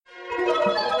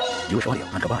Jewish audio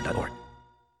on Korban.org.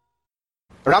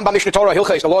 Rambam Mishnah Torah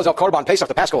Hilchos, the laws of Korban, Pesach,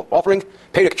 the Paschal offering,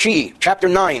 Perek Chagigah, chapter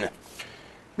 9.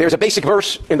 There's a basic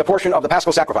verse in the portion of the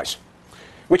Paschal sacrifice,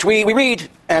 which we read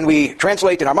and we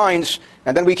translate in our minds,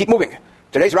 and then we keep moving.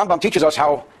 Today's Rambam teaches us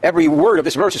how every word of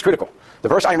this verse is critical. The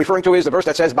verse I am referring to is the verse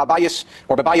that says, Babayis,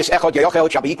 or Babayis Echad Yeyochel,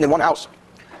 it shall be eaten in one house.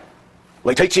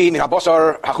 Leitzi min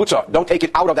habosar hachutza, don't take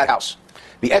it out of that house.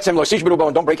 Be'etzem lo sishberu bo,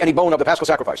 and don't break any bone of the Paschal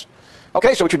sacrifice.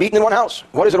 Okay, so it should be eaten in one house.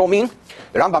 What does it all mean?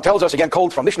 The Rambam tells us, again,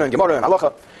 quoted from Mishnah and Gemara and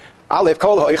Halacha, Aleph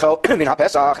kol ha'echel min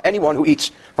ha'pesach, anyone who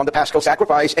eats from the Paschal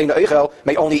sacrifice, ein ha'echel,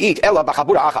 may only eat ela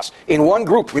b'chabura achas, in one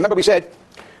group. Remember we said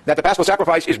that the Paschal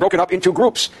sacrifice is broken up into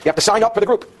groups. You have to sign up for the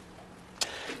group.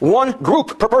 One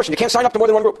group per person. You can't sign up to more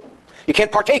than one group. You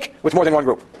can't partake with more than one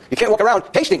group. You can't walk around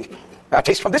tasting.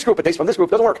 Taste from this group, a taste from this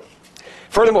group. Doesn't work.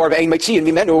 Furthermore, one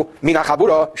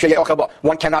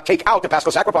cannot take out the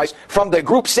Paschal sacrifice from the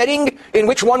group setting in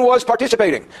which one was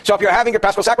participating. So if you're having your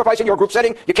Paschal sacrifice in your group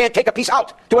setting, you can't take a piece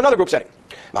out to another group setting.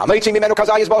 And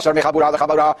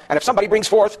if somebody brings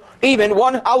forth even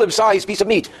one olive-sized piece of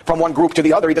meat from one group to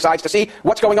the other, he decides to see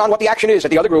what's going on, what the action is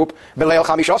at the other group,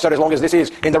 as long as this is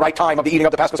in the right time of the eating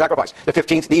of the Paschal sacrifice, the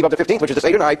 15th, the eve of the 15th, which is the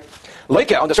Seder night.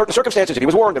 Under certain circumstances, if he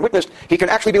was warned and witnessed, he can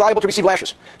actually be liable to receive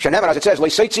lashes. As it says,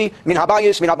 the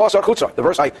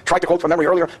verse I tried to quote from memory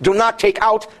earlier, do not take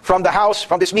out from the house,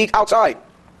 from this meat outside.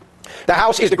 The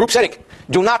house is the group setting.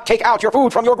 Do not take out your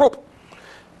food from your group.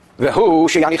 Now,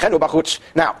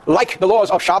 like the laws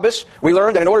of Shabbos, we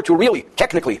learned that in order to really,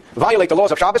 technically, violate the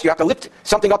laws of Shabbos, you have to lift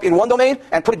something up in one domain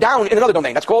and put it down in another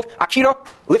domain. That's called akira,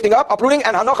 lifting up, uprooting,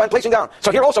 and hanocha, and placing down.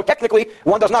 So here also, technically,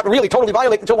 one does not really totally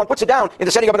violate until one puts it down in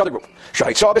the setting of another group.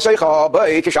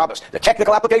 The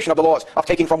technical application of the laws of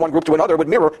taking from one group to another would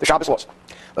mirror the Shabbos laws.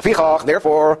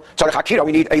 Therefore,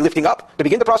 we need a lifting up to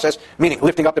begin the process, meaning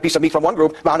lifting up the piece of meat from one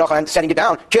group and setting it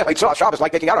down. Shabbos,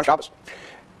 like taking out on Shabbos.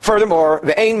 Furthermore,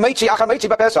 there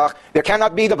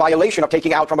cannot be the violation of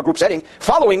taking out from a group setting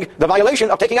following the violation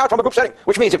of taking out from a group setting.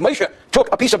 Which means if Moshe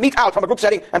took a piece of meat out from a group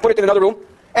setting and put it in another room,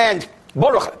 and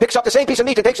Baruch picks up the same piece of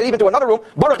meat and takes it even to another room,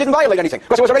 Baruch didn't violate anything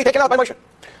because it was already taken out by Moshe.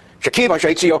 Shakib and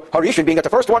Sheitzio Harishin, being that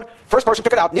the first person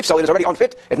took it out, Nifsal, it is already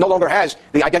unfit, it no longer has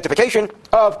the identification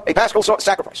of a Paschal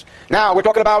sacrifice. Now we're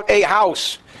talking about a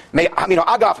house.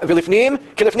 Agaf v'lifnim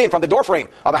kilifnim, from the doorframe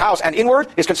of a house and inward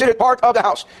is considered part of the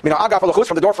house. Agaf v'lachutz,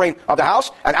 from the doorframe of the house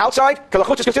and outside,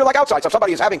 kilachutz is considered like outside. So if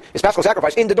somebody is having his Paschal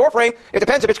sacrifice in the doorframe, it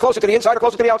depends if it's closer to the inside or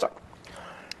closer to the outside.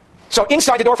 So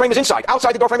inside the doorframe is inside,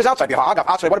 outside the doorframe is outside.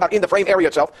 What about in the frame area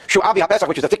itself? Shu'avi ha'pesach,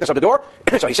 which is the thickness of the door.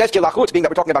 So he says kilachutz, being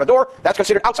that we're talking about a door, that's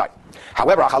considered outside.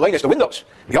 However, achalein is the windows.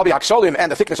 V'yavi ha'ksolim,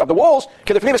 and the thickness of the walls,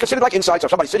 kilifnim is considered like inside. So if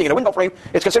somebody's sitting in a window frame,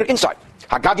 it's considered inside.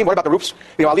 Hagagim, what about the roofs?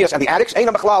 The aliyas and the attics? Eina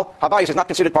mechlal, habayis is not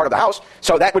considered part of the house.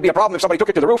 So that would be a problem if somebody took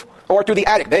it to the roof or to the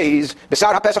attic. What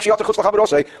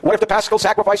if the Paschal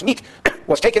sacrifice meat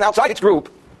was taken outside its group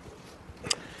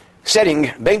setting,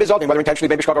 bein bezalting, whether intentionally,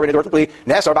 bein b'shkag, or inadvertently,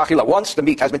 nesar b'achila, once the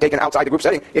meat has been taken outside the group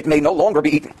setting, it may no longer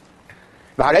be eaten.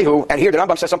 And here the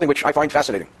Rambam says something which I find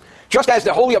fascinating. Just as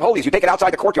the Holy of Holies, you take it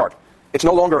outside the courtyard, it's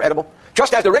no longer edible.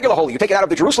 Just as the regular Holy, you take it out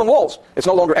of the Jerusalem walls, it's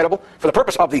no longer edible. For the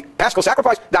purpose of the Paschal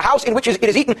sacrifice, the house in which it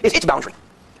is eaten is its boundary.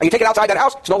 And you take it outside that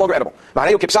house, it's no longer edible.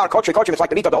 It's like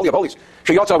the meat of the Holy of Holies,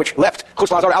 which left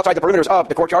outside the perimeters of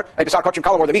the courtyard, and Pesach Kochim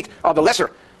Kalam, or the meat of the lesser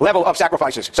level of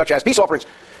sacrifices, such as peace offerings,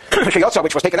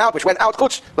 which was taken out, which went out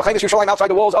Chutz, l'chein Yushalayim,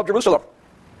 outside the walls of Jerusalem.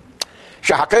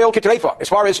 Shahakel kitreifa, as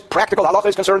far as practical halacha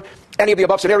is concerned, any of the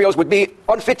above scenarios would be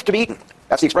unfit to be eaten.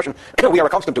 That's the expression we are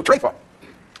accustomed to. Treifa.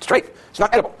 It's treif. It's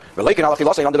not edible.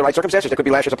 Under the right circumstances, there could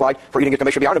be lashes applied for eating it to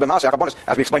Meshach B'Yarnu B'Maseh,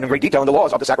 as we explained in great detail in the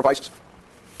laws of the sacrifices.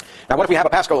 Now, what if we have a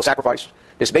Paschal sacrifice?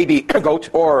 This baby goat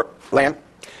or lamb,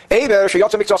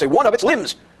 one of its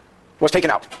limbs was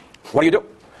taken out. What do? You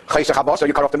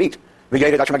cut off the meat.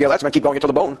 Keep going until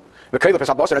the bone.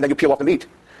 And then you peel off the meat.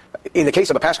 In the case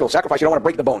of a Paschal sacrifice, you don't want to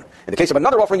break the bone. In the case of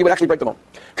another offering, you would actually break the bone.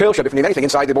 Anything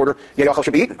inside the border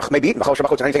should be eaten. Maybe eaten.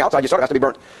 And anything outside, has to be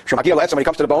burnt. When he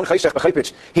comes to the bone,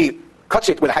 he cuts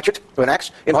it with a hatchet, with an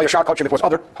axe. If it was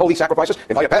other holy sacrifices,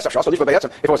 if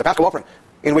it was a Paschal offering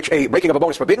in which a breaking of a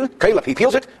bone is forbidden, he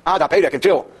peels it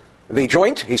until the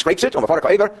joint, he scrapes it, and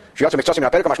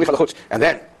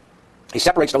then he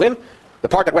separates the limb, the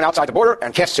part that went outside the border,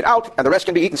 and casts it out, and the rest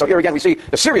can be eaten. So here again we see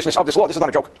the seriousness of this law. This is not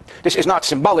a joke. This is not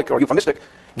symbolic or euphemistic.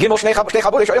 What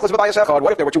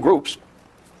if there were two groups?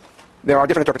 There are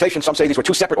different interpretations. Some say these were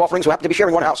two separate offerings who happen to be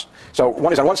sharing one house. So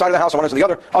one is on one side of the house and one is on the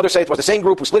other. Others say it was the same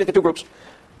group who split into two groups.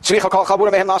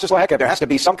 There has to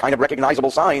be some kind of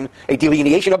recognizable sign, a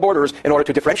delineation of borders, in order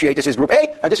to differentiate this is group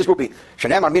A and this is group B.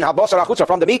 From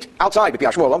the meat outside.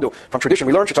 From tradition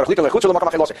we learn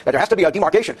that there has to be a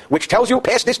demarcation which tells you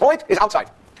past this point is outside.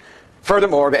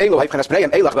 Furthermore,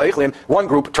 one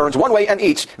group turns one way and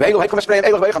eats. The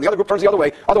other group turns the other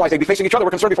way. Otherwise, they'd be facing each other.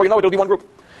 We're concerned before you know it, it'll be one group.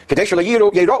 It should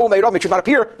not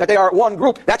appear that they are one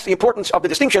group. That's the importance of the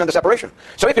distinction and the separation.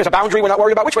 So if there's a boundary, we're not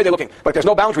worried about which way they're looking. But if there's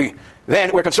no boundary, then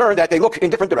we're concerned that they look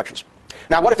in different directions.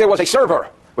 Now, what if there was a server,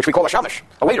 which we call a shamash,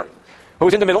 a waiter, who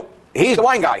was in the middle? He's the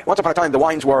wine guy. Once upon a time, the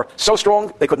wines were so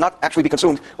strong, they could not actually be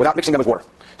consumed without mixing them with water.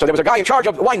 So there was a guy in charge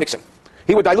of wine mixing.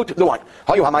 He would dilute the wine.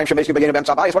 What if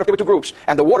there were two groups?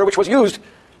 And the water which was used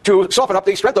to soften up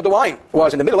the strength of the wine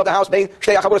was in the middle of the house, between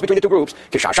the two groups.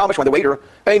 When the waiter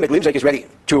is ready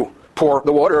to pour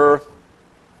the water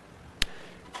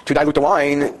to dilute the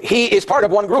wine, he is part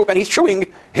of one group and he's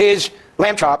chewing his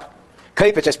lamb chop.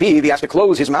 He has to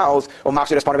close his mouth or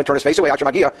marks it as part of it, turn his face away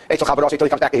until he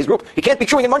comes back to his group. He can't be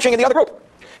chewing and munching in the other group.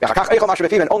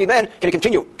 And only then can he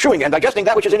continue chewing and digesting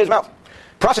that which is in his mouth.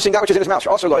 Processing that which is in his mouth.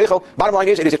 Also, bottom line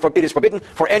is, it is forbidden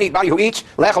for anybody who eats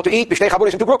to eat in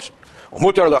two groups.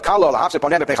 Now,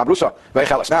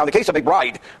 in the case of a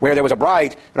bride, where there was a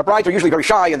bride, and brides are usually very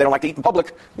shy and they don't like to eat in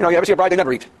public. You ever see a bride, they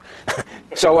never eat.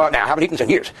 So, now, I haven't eaten in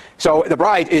years. So, the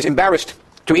bride is embarrassed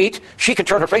to eat. She can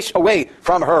turn her face away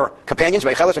from her companions,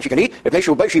 and she can eat, because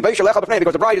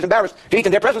the bride is embarrassed to eat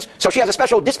in their presence. So, she has a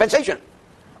special dispensation,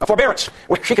 a forbearance,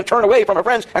 where she can turn away from her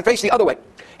friends and face the other way.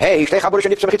 Hey, what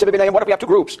if we have two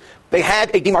groups? They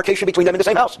had a demarcation between them in the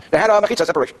same house. They had a mechitza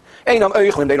separation. They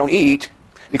don't eat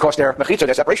because their mechitza,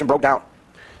 their separation, broke down.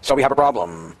 So we have a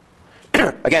problem.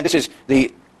 Again, this is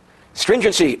the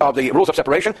stringency of the rules of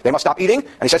separation. They must stop eating,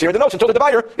 and he says here in the notes, until the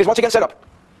divider is once again set up.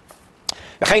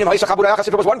 If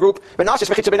it was one group, and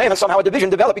somehow a division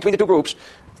developed between the two groups,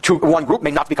 one group may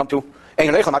not become two.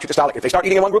 If they start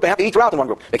eating in one group, they have to eat throughout in one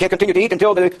group. They can't continue to eat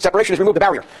until the separation is removed, the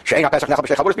barrier.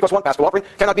 Because one paschal offering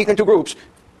cannot be eaten in two groups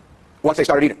once they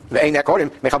started eating.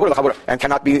 And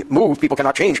cannot be moved. People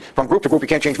cannot change from group to group. You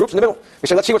can't change groups in the middle. They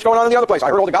say, let's see what's going on in the other place. I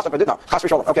heard all the gossip, I did not.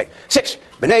 Okay. 6.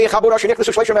 Now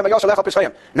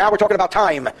we're talking about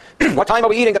time. What time are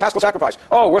we eating the paschal sacrifice?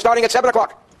 Oh, we're starting at 7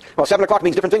 o'clock. Well, 7 o'clock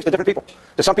means different things to different people.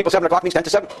 To some people, 7 o'clock means 10 to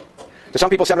 7. To some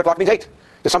people, 7 o'clock means 8.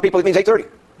 To some people, it means 8:30.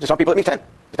 To some people, it means 10.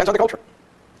 Depends on the culture.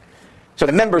 So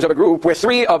the members of a group, where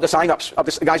 3 of the sign-ups, of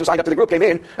the guys who signed up to the group came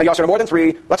in, and you also more than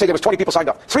 3, let's say there was 20 people signed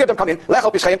up. 3 of them come in,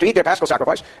 to eat their paschal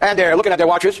sacrifice, and they're looking at their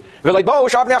watches. They're like, none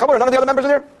of the other members are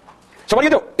there. So what do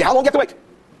you do? How long do you have to wait?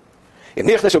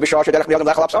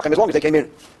 As long as they came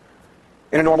in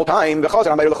a normal time.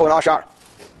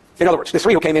 In other words, the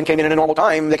 3 who came in a normal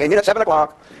time. They came in at 7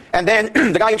 o'clock. And then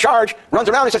the guy in charge runs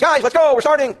around and says, guys, let's go, we're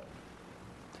starting.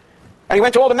 And he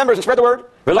went to all the members and spread the word.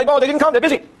 They didn't come, they're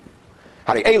busy.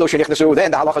 Then the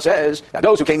halacha says that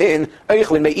those who came in,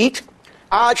 may eat.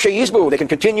 They can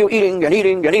continue eating and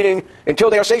eating and eating until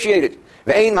they are satiated.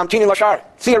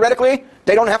 Theoretically,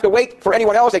 they don't have to wait for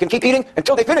anyone else. They can keep eating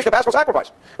until they finish the paschal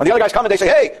sacrifice. When the other guys come and they say,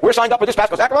 hey, we're signed up for this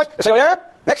paschal sacrifice, they say, oh yeah?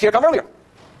 Next year, come earlier.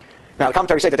 Now, the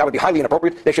commentaries say that would be highly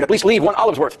inappropriate. They should at least leave 1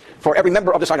 olive's worth for every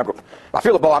member of the sign-up group.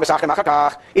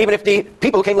 Even if the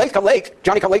people who came late come late,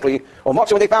 Johnny come lately, or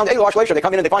when they found they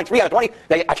come in and they find 3 out of 20,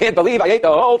 I can't believe I ate the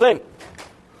whole thing.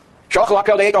 They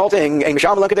ate the whole thing. They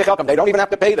don't even have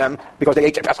to pay them because they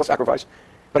ate their paschal sacrifice.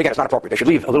 But again, it's not appropriate. They should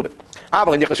leave a little bit.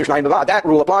 That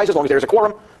rule applies as long as there's a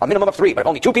quorum, a minimum of 3. But if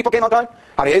only 2 people came on time,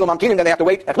 then they have to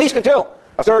wait at least until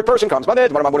a 3rd person comes. When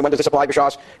does this apply?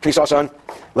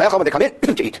 When they come in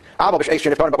to eat.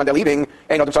 But when they're leaving,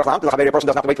 a person doesn't have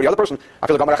to wait for the other person.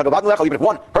 Even if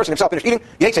one person himself finished eating,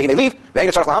 he may leave.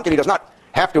 He does not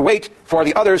have to wait for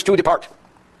the others to depart.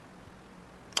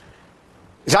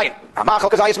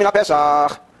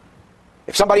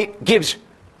 If somebody gives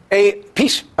a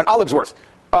piece, an olive's worth,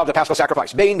 of the paschal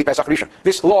sacrifice,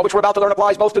 this law which we're about to learn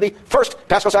applies both to the first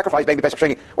paschal sacrifice,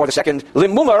 or the second,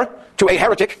 limumar, to a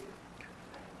heretic,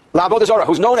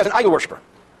 who's known as an idol worshiper.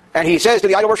 And he says to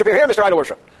the idol worshiper, here, Mr. Idol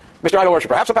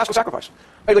Worshiper, have some paschal sacrifice.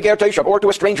 Or to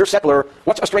a stranger settler.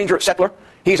 What's a stranger settler?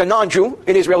 He's a non-Jew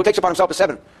in Israel who takes upon himself the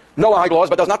 7 Noahide laws,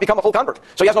 but does not become a full convert.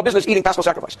 So he has no business eating paschal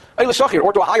sacrifice. Or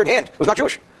to a hired hand who's not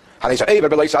Jewish. In any of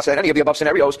the above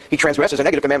scenarios, he transgresses a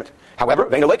negative commandment. However,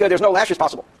 there's no lashes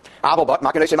possible.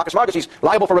 He's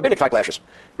liable for rabbinic type lashes,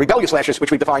 rebellious lashes,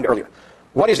 which we defined earlier.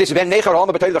 What is this?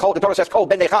 The Torah says,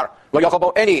 ben nechar.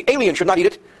 Any alien should not eat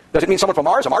it. Does it mean someone from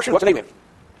Mars? A Martian? What's an alien?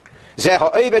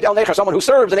 Someone who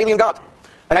serves an alien god,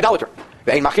 an idolater.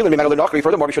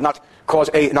 Furthermore, we should not cause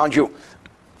a non-Jew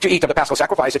to eat of the paschal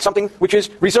sacrifice. It's something which is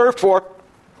reserved for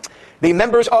the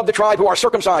members of the tribe who are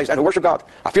circumcised and who worship God.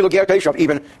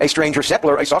 Even a stranger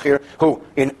settler, a sachir, who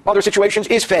in other situations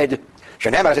is fed.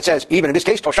 As it says, even in this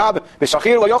case, toshab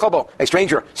b'sachir lo yochabo, a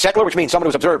stranger settler, which means someone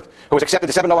who's observed, who has accepted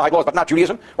the 7 Noahide laws but not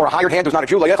Judaism, or a hired hand who's not a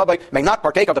Jew, lo yochabo, may not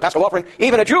partake of the Paschal offering.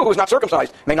 Even a Jew who's not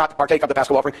circumcised may not partake of the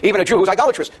Paschal offering. Even a Jew who's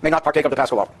idolatrous may not partake of the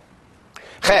Paschal offering.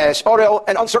 Ches, Orel,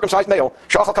 an uncircumcised male,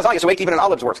 Shachal Kazayas, who ate even an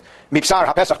olive's worth. Mipsar,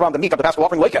 HaPesach, from the meat of the Paschal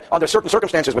offering, Leika, under certain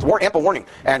circumstances, with ample warning,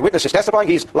 and witnesses testifying,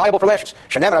 he's liable for lashes.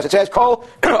 Shenemer, as it says, Kol,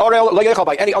 Orel, Leyechal,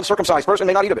 by any uncircumcised person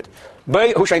may not eat of it.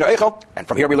 Bei, Hushainu Echel, and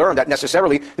from here we learn that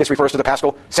necessarily this refers to the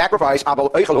Paschal sacrifice, Abel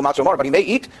Echel, hu matzah mar, but he may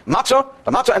eat matzah,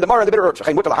 the matzah and the mar and the bitter herbs.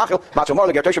 Matzah mar,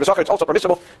 the gertesha b'sachar, it's also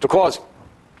permissible to cause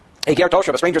a ger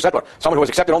toshav, a stranger settler, someone who has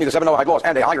accepted only the 7 Noahide laws,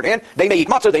 and a hired hand, they may eat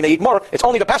matzah, they may eat more. It's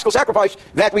only the Paschal sacrifice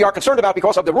that we are concerned about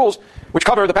because of the rules which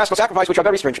cover the Paschal sacrifice, which are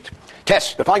very stringent.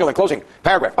 Tess, the final and closing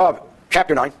paragraph of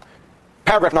chapter 9.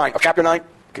 Paragraph 9 of chapter 9.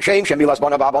 Just as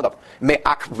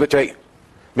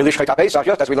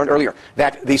we learned earlier,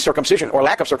 that the circumcision or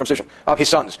lack of circumcision of his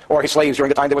sons or his slaves during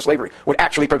the time there was slavery would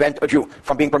actually prevent a Jew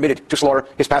from being permitted to slaughter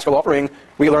his Paschal offering.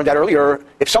 We learned that earlier.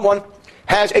 If someone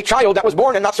has a child that was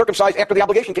born and not circumcised after the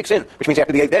obligation kicks in, which means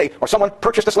after the 8th day, or someone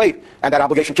purchased a slave and that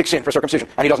obligation kicks in for circumcision,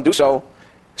 and he doesn't do so.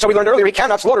 So we learned earlier he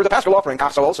cannot slaughter the Paschal offering.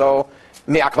 So also,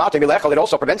 it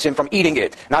also prevents him from eating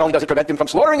it. Not only does it prevent him from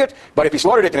slaughtering it, but if he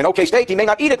slaughtered it in an okay state, he may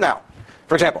not eat it now.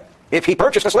 For example, if he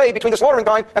purchased a slave between the slaughtering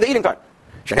time and the eating time,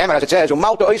 as it says,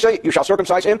 you shall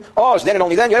circumcise him. Then and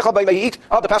only then may he eat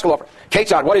of the Paschal offering.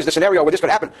 Ketzad, what is the scenario where this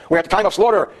could happen? Where at the time of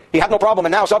slaughter, he had no problem,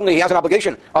 and now suddenly he has an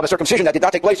obligation of a circumcision that did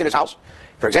not take place in his house.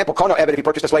 For example, Kono Eved, if he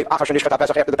purchased a slave, after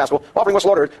the Paschal offering was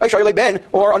slaughtered,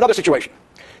 or another situation.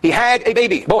 He had a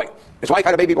baby boy. His wife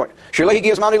had a baby boy.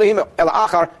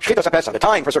 The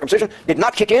time for circumcision did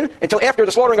not kick in until after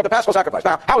the slaughtering of the Paschal sacrifice.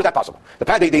 Now, how is that possible? The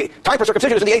time for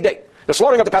circumcision is in the 8th day. The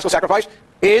slaughtering of the Paschal sacrifice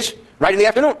is right in the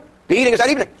afternoon. The eating is that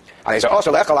evening. He's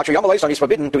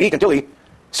forbidden to eat until he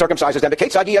circumcises them.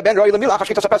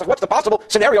 What's the possible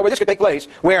scenario where this could take place,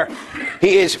 where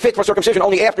he is fit for circumcision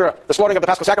only after the slaughtering of the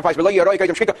Paschal sacrifice? He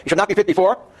should not be fit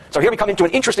before. So here we come into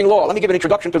an interesting law. Let me give an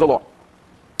introduction to the law.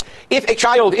 If a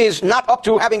child is not up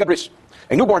to having a bris,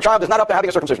 a newborn child is not up to having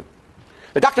a circumcision,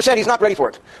 the doctor said he's not ready for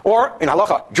it. Or, in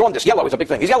halacha, jaundice, yellow is a big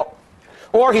thing. He's yellow.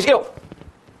 Or he's ill.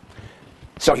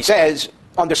 So he says,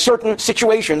 under certain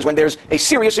situations, when there's a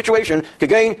serious situation, for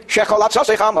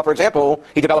example,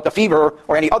 he developed a fever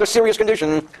or any other serious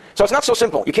condition. So it's not so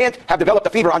simple. You can't have developed a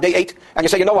fever on day 8 and you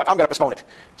say, you know what, I'm going to postpone it.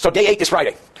 So day 8 is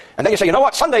Friday. And then you say, you know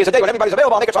what, Sunday is a day when everybody's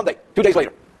available, I'll make it Sunday. 2 days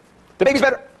later. The baby's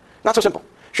better. Not so simple.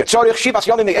 When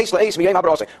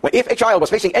if a child was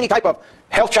facing any type of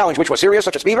health challenge which was serious,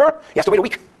 such as fever, he has to wait a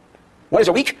week. What is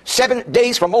a week? 7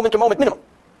 days from moment to moment minimum.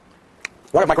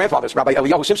 One of my grandfathers, Rabbi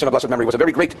Eliyahu Simpson of blessed memory, was a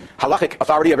very great halachic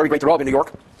authority, a very great Rav in New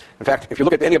York. In fact, if you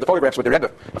look at any of the photographs with the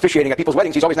Rebbe officiating at people's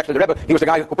weddings, he's always next to the Rebbe. He was the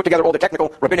guy who put together all the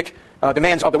technical rabbinic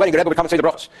demands of the wedding. The Rebbe would come and say the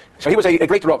brachos. So he was a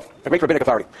great Rav, a great rabbinic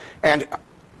authority. And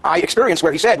I experienced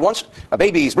where he said once a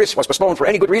baby's bris was postponed for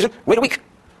any good reason, wait a week.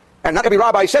 And not every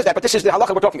rabbi says that, but this is the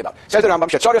halacha we're talking about. Says the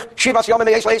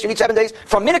Rambam, you need 7 days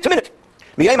from minute to minute.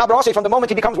 From the moment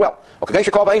he becomes well. One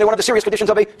of the serious conditions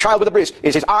of a child with a bris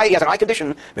is his eye. He has an eye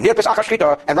condition. And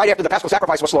right after the Paschal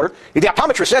sacrifice was slaughtered, the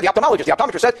optometrist said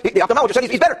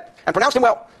he's better and pronounced him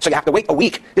well. So you have to wait a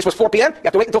week. This was 4 p.m. You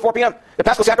have to wait until 4 p.m. The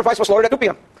Paschal sacrifice was slaughtered at 2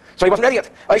 p.m. So he wasn't ready yet.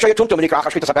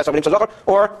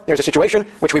 Or there's a situation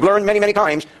which we've learned many, many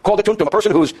times called a tuntum, a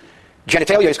person whose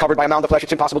genitalia is covered by a mound of flesh.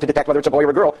 It's impossible to detect whether it's a boy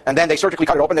or a girl. And then they surgically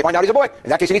cut it open and they find out he's a boy.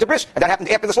 In that case, he needs a bris. And that happened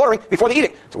after the slaughtering, before the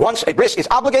eating. So once a bris is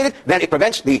obligated, then it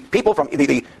prevents the people from,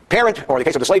 the parent, or in the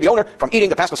case of the slave, the owner, from eating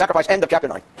the Paschal sacrifice. End of chapter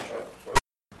 9.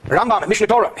 Rambam, Mishnah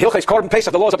Torah, Hilches Korban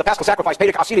Pesach, the laws of the Paschal sacrifice,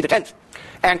 Pesach Asiri, the 10th.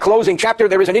 And closing chapter,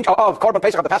 there is of Korban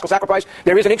Pesach, of the Paschal sacrifice,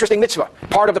 there is an interesting mitzvah,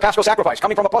 part of the Paschal sacrifice,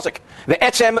 coming from a pasuk. The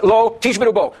etzem lo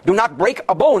tishbiru bo. Do not break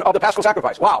a bone of the Paschal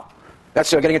sacrifice. Wow. That's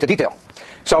getting into detail.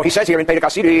 So he says here in Pesach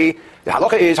Asiri, the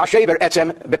halacha is hashever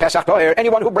etzem bepesach toher.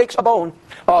 Anyone who breaks a bone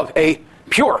of a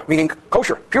pure, meaning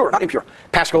kosher, pure, not impure,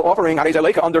 Paschal offering,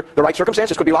 under the right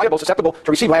circumstances, could be liable, susceptible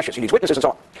to receive lashes. He needs witnesses and so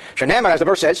on. Shenema, as the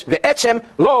verse says, ve'etzem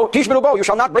lo tishbiru bo. You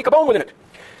shall not break a bone within it.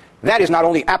 That is not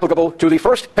only applicable to the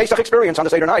first Pesach experience on the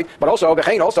Seder night, but also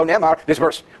Nemar, this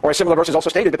verse, or a similar verse is also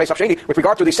stated, the Pesach Sheni, with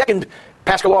regard to the second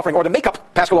Paschal offering, or the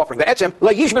make-up Paschal offering, the etzem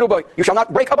la yishbiru bo. You shall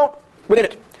not break a bone within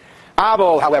it.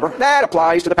 Abel, however, that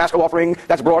applies to the Paschal offering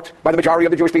that's brought by the majority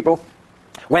of the Jewish people.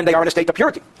 when they are in a state of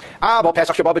purity.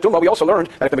 We also learned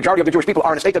that if the majority of the Jewish people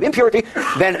are in a state of impurity,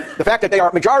 then the fact that they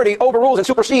are majority overrules and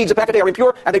supersedes the fact that they are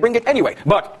impure, and they bring it anyway.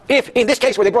 But if, in this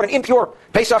case, where they brought an impure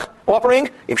Pesach offering,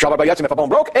 if a bone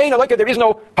broke, there is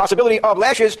no possibility of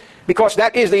lashes, because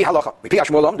that is the halacha.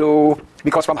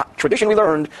 Because from tradition we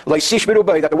learned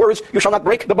that the words, you shall not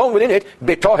break the bone within it,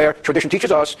 tradition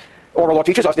teaches us, oral law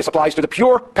teaches us, this applies to the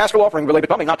pure paschal offering related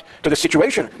to not to the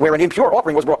situation where an impure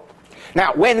offering was brought.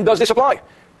 Now, when does this apply?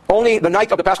 Only the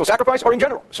night of the Paschal sacrifice, or in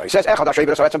general? So he says,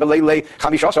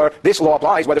 this law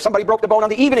applies whether somebody broke the bone on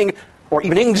the evening, or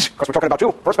evenings, because we're talking about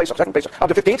two, first Pesach, second Pesach, of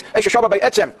the 15th,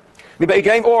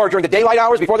 or during the daylight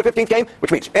hours before the 15th came,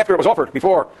 which means after it was offered,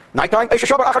 before nighttime,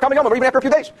 or even after a few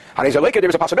days. There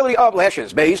is a possibility of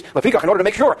lashes, in order to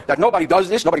make sure that nobody does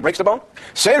this, nobody breaks the bone.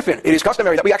 It is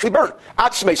customary that we actually burn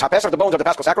the bones of the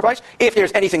Paschal sacrifice, if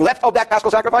there's anything left of that Paschal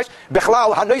sacrifice,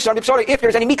 if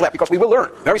there's any meat left, because we will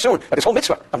learn very soon that this whole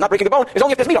mitzvah of not breaking the bone is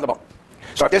only if there's meat on the bone.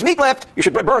 So if there's meat left, you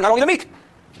should burn not only the meat.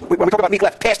 When we talk about meat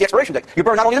left past the expiration date, you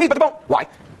burn not only the meat but the bone. Why?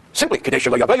 Simply,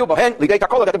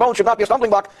 that the bone should not be a stumbling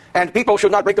block, and people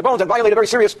should not break the bones and violate a very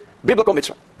serious biblical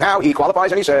mitzvah. Now he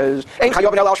qualifies and he says,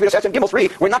 Gimel 3,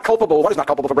 we're not culpable. One is not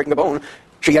culpable for breaking the bone,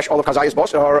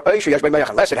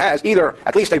 unless it has either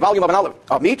at least a volume of an olive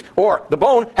of meat, or the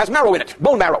bone has marrow in it,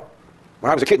 bone marrow.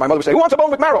 When I was a kid, my mother would say, who wants a bone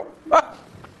with marrow?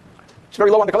 It's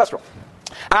very low on the cholesterol.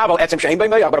 But a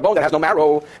bone that has no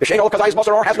marrow,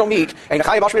 or has no meat, and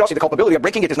the culpability of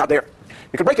breaking it is not there.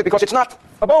 You can break it because it's not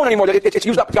a bone anymore, it's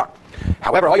used up, it's gone.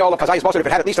 However, if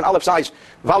it had at least an olive-sized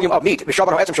volume of meat, and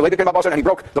he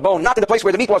broke the bone, not in the place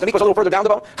where the meat was a little further down the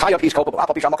bone, he's culpable.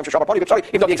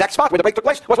 Even though the exact spot where the break took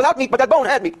place was without meat, but that bone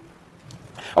had meat.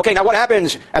 Okay, now what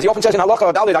happens, as he often says in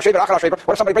halacha,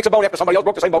 what if somebody breaks a bone after somebody else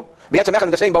broke the same bone?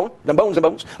 The same bone, the bones and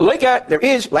bones. There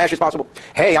is lashes possible.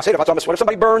 Hey, what if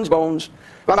somebody burns bones?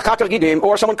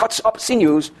 Or someone cuts up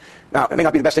sinews? Now, it may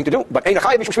not be the best thing to do, but he's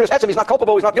not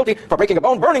culpable, he's not guilty for breaking a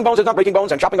bone. Burning bones is not breaking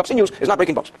bones, and chopping up sinews is not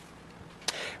breaking bones.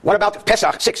 What about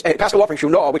Pesach, Paschal offering,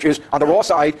 which is on the raw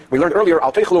side? We learned earlier,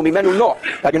 that you're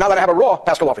not allowed to have a raw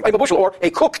Paschal offering, or a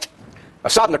cooked, a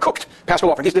sodden, a cooked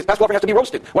Paschal offering. This Paschal offering has to be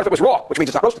roasted. What if it was raw, which means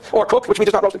it's not roasted, or cooked, which means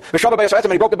it's not roasted?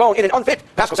 When he broke the bone in an unfit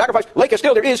Paschal sacrifice,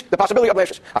 still there is the possibility of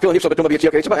lashes.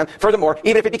 Furthermore,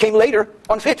 even if it became later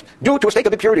unfit, due to a state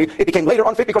of impurity, it became later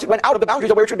unfit because it went out of the boundaries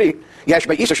of where it should be.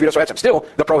 Still,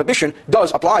 the prohibition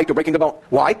does apply to breaking the bone.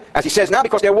 Why? As he says now,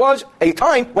 because there was a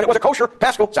time when it was a kosher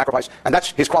Paschal sacrifice, and that's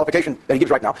his qualification that he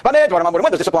gives right now. When does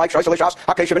this apply? If there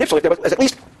was at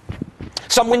least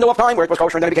some window of time where it was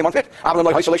kosher and then it became unfit. If it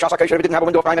didn't have a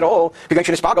window of time at all. For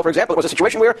example, it was a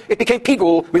situation where it became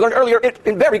pigul. We learned earlier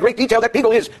in very great detail that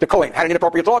pigul is the Kohen had an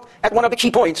inappropriate thought at one of the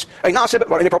key points. A nasib,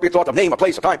 or inappropriate thought of name, a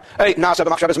place, of time. A nasib,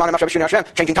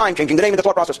 changing time, changing the name in the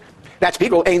thought process. That's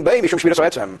pigul.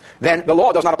 Then the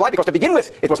law does not apply because to begin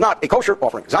with, it was not a kosher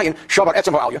offering. Zayin, shavar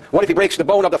etzem ha'alya. What if he breaks the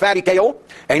bone of the fatty tail?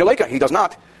 He does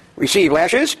not receive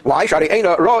lashes. Why?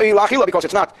 Because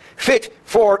it's not fit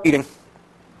for eating.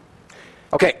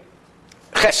 Okay.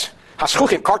 Ches.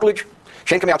 Haschuchim, cartilage.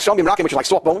 Shen coming out somim rakim, which is like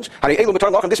soft bones.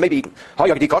 This may be eaten. What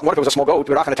if it was a small goat,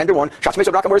 and a tender one?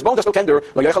 Where his bones are still tender.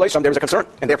 There is a concern,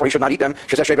 and therefore he should not eat them.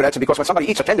 Because when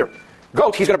somebody eats a tender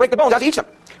goat, he's going to break the bones as he eats them.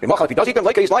 If he does eat them,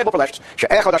 he's liable for lashes.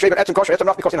 Because in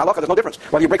halakha there's no difference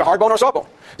whether you break a hard bone or a soft bone.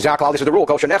 This is the rule.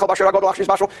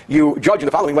 You judge in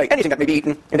the following way: anything that may be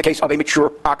eaten in the case of a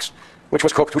mature ox, which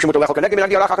was cooked,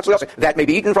 that may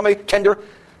be eaten from a tender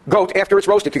goat after it's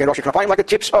roasted. You can find like the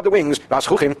tips of the wings,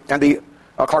 and the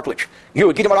cartilage.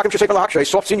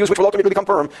 Soft sinews which will ultimately become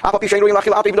firm,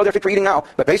 even though they're fit for eating now.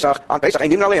 But on Pesach,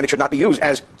 it should not be used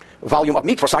as volume of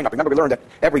meat for sign up. Remember, we learned that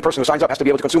every person who signs up has to be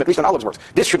able to consume at least an olive's worth.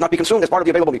 This should not be consumed as part of the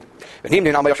available meat.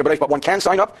 But one can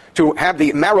sign up to have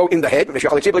the marrow in the head,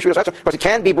 because it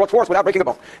can be brought forth without breaking the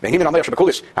bone.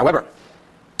 However,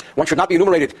 one should not be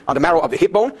enumerated on the marrow of the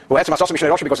hip bone, because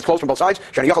it's closed from both sides.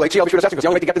 Because the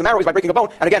only way to get to the marrow is by breaking a bone.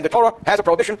 And again, the Torah has a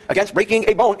prohibition against breaking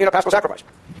a bone in a Paschal sacrifice.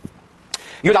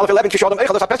 When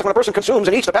a person consumes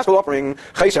and eats the Paschal offering,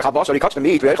 he cuts the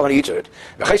meat and eats it.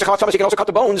 He can also cut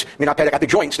the bones at the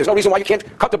joints. There's no reason why you can't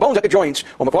cut the bones at the joints.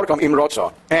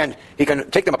 And he can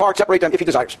take them apart, separate them if he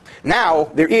desires. Now,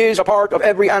 there is a part of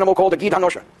every animal called the Gid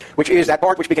HaNosha, which is that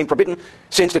part which became forbidden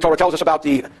since the Torah tells us about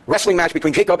the wrestling match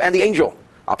between Jacob and the angel.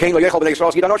 Called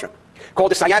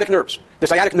the sciatic nerves. The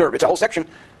sciatic nerve, it's a whole section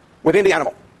within the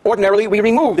animal. Ordinarily, we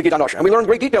remove the Gid HaNosha, and we learn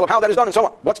great detail of how that is done and so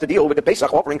on. What's the deal with the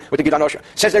Pesach offering with the Gid HaNosha?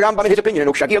 Says the Rambam in his opinion,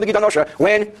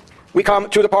 when we come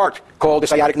to the part called the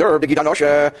sciatic nerve, the Gid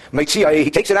HaNosha,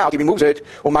 he takes it out, he removes it,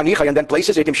 and then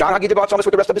places it with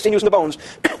the rest of the sinews and the bones.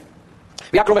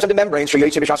 The acromas and the membranes, which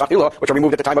are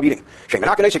removed at the time of eating. They're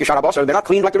not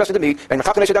cleaned like the rest of the meat. They're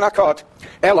not cut.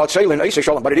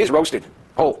 But it is roasted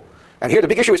whole. And here the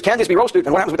big issue is, can this be roasted?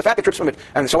 And what happens with the fat that drips from it?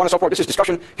 And so on and so forth. This is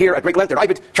discussion here at great length.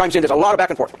 Ravid chimes in. There's a lot of back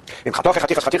and forth. If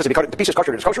the piece is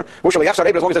kosher, it is kosher. As long as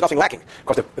there's nothing lacking.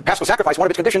 Because the Paschal sacrifice, one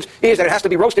of its conditions is that it has to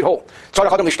be roasted whole.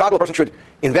 A person should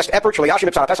invest effort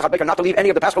not to leave any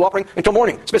of the Paschal offering until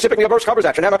morning. Specifically, a verse covers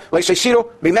that. Do not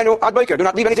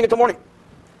leave anything until morning.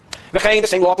 The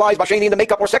same law applies in the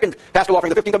makeup or second Paschal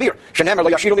offering, the 15th of year. You shall not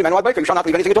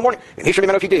leave anything until morning. And he should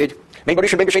if he did.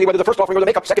 Whether the first offering or the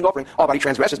makeup second offering, all body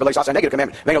transgresses, but a negative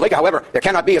commandment. However, there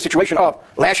cannot be a situation of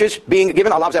lashes being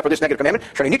given for this negative commandment.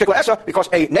 Because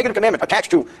a negative commandment attached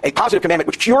to a positive commandment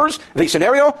which cures the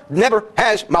scenario never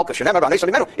has malchus.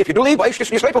 If you do leave, or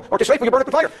disgraceful, you burn it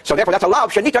with fire. So therefore, that's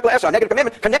allowed. A negative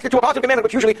commandment connected to a positive commandment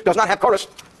which usually does not have chorus,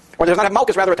 or does not have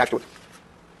malchus rather attached to it.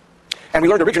 And we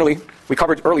learned originally, we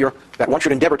covered earlier, that one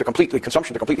should endeavor to complete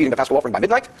eating the Paschal offering by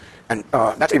midnight. And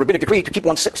that's a rabbinic decree to keep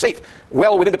one safe,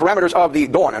 well within the parameters of the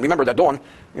dawn. And remember that dawn,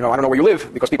 I don't know where you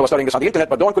live, because people are studying this on the internet,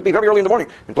 but dawn could be very early in the morning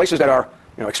in places that are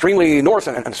extremely north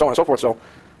and so on and so forth. So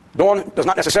dawn does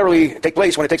not necessarily take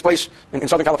place when it takes place in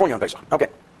Southern California on Pesach. Okay.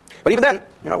 But even then,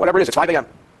 whatever it is, it's 5 a.m.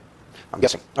 I'm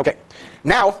guessing. Okay.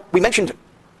 Now, we mentioned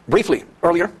briefly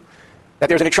earlier that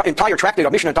there's an entire tractate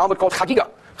of Mishnah and Talmud called Chagigah.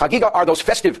 Chagigah are those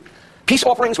festive peace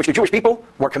offerings which the Jewish people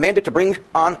were commanded to bring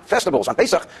on festivals. On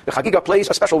Pesach, the Chagigah plays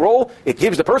a special role. It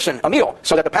gives the person a meal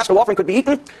so that the Paschal offering could be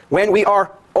eaten when we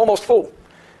are almost full. On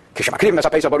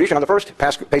the first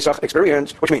Pesach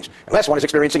experience, which means unless one is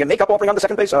experiencing a makeup offering on the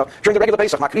second Pesach, during the regular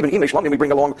Pesach, we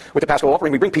bring along with the Paschal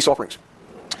offering, we bring peace offerings.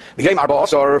 The Yom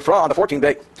Arba'as are on the 14th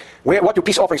day. What do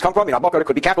peace offerings come from? It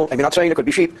could be cattle, and we're not saying it could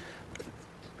be sheep.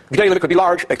 It could be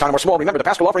large, a time or small. Remember, the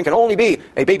Paschal offering can only be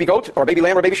a baby goat, or a baby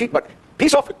lamb, or a baby sheep, but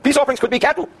peace offerings could be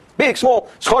cattle, big, small,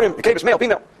 schorim, kevis, male,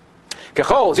 female.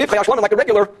 Like a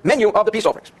regular menu of the peace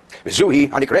offerings. Zuhi,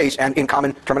 Anikreis, and in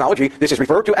common terminology, this is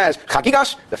referred to as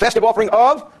Chagigas, the festive offering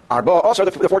of Arba, also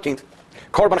the 14th.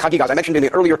 Korban Chagigas. I mentioned in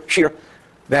the earlier shir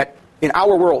that in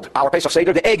our world, our Pesach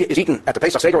Seder, the egg is eaten at the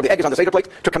Pesach Seder, or the egg is on the Seder plate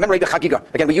to commemorate the Chagigah.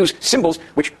 Again, we use symbols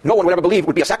which no one would ever believe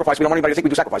would be a sacrifice. We don't want anybody to think we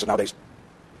do sacrifices nowadays.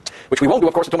 Which we won't do,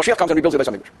 of course, until Mashiach comes and rebuilds the Beis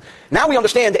HaMikdash. Now we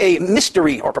understand a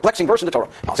mystery or perplexing verse in the Torah.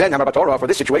 For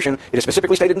this situation, it is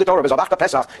specifically stated in the Torah,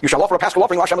 Pesach, you shall offer a Paschal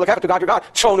offering to God your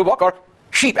God,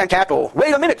 sheep and cattle.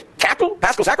 Wait a minute, cattle?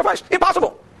 Paschal sacrifice?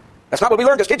 Impossible. That's not what we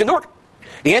learned as kids in Newark.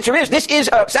 The answer is, this is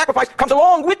a sacrifice, comes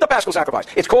along with the Paschal sacrifice.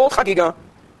 It's called Chagigah.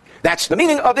 That's the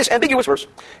meaning of this ambiguous verse.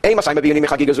 When was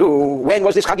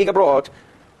this Chagigah brought?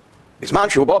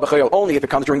 Only if it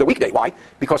comes during the weekday. Why?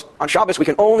 Because on Shabbos we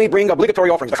can only bring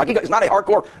obligatory offerings. The Chagigah is not a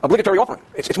hardcore obligatory offering.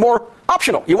 It's more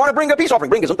optional. You want to bring a peace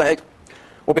offering, bring Gesundheit.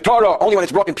 Or B'Torah, only when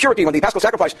it's brought in purity, when the Paschal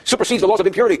sacrifice supersedes the laws of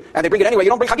impurity, and they bring it anyway, you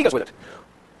don't bring Chagigahs with it.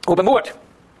 Or B'Mu'at,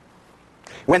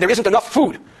 when there isn't enough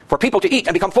food for people to eat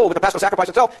and become full with the Paschal sacrifice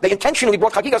itself, they intentionally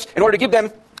brought Chagigahs in order to give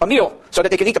them a meal so that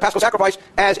they can eat the Paschal sacrifice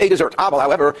as a dessert.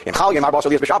 However, in Chal Yom Arba'as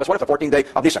B'Shabbos, what if the 14th day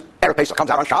of Nisan, Erev Pesach, comes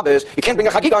out on Shabbos? You can't bring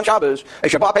a Chagigah on Shabbos. A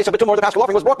Shabbat Pesach B'Tumor, the Paschal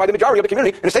offering was brought by the majority of the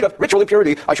community in a state of ritual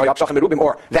impurity.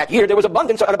 Or that year there was an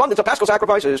abundance of Paschal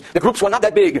sacrifices. The groups were not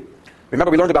that big. Remember,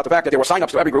 we learned about the fact that there were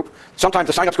sign-ups to every group. Sometimes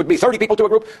the sign-ups could be 30 people to a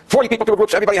group, 40 people to a group,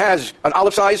 so everybody has an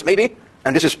olive size, maybe.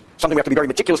 And this is something we have to be very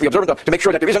meticulously observant of to make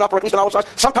sure that there is enough, or at least an olive size.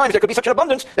 Sometimes there could be such an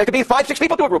abundance, there could be 5-6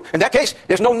 people to a group. In that case,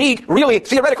 there's no need, really,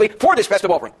 theoretically, for this festive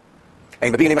offering.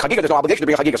 And there's no obligation to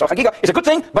bring a Chagigah. So Chagigah is a good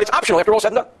thing, but it's optional after all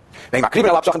said and done. We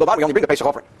only bring the Pesach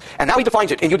offering. And now he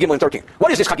defines it in Yud Gimel and 13.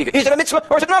 What is this Chagigah? Is it a mitzvah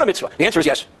or is it not a mitzvah? The answer is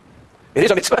yes. It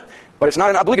is a mitzvah, but it's not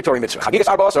an obligatory mitzvah. Chagigahs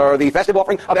Arba'as are the festive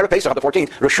offering of Erev Pesach of the 14th.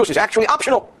 Reshus is actually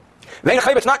optional.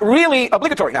 It's not really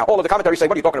obligatory. Now, all of the commentaries say,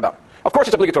 what are you talking about? Of course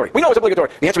it's obligatory. We know it's obligatory.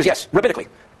 The answer is yes, rabbinically.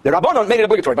 The Rabbanon made it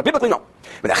obligatory, but biblically no.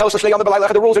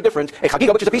 The rules are different. A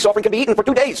Chagigah, which is a peace offering, can be eaten for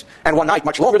 2 days and 1 night,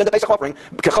 much longer than the Pesach offering,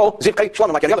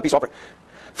 like any other peace offering.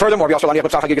 Furthermore, we also learn it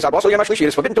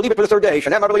is forbidden to leave it for the 3rd day. You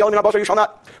shall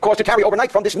not cause to carry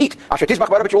overnight from this meat. Which you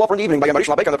will offer in the evening by on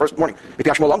the first morning.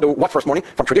 What first morning?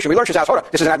 From tradition, we learn this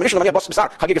is an admonition for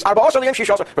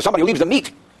somebody who leaves the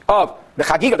meat of the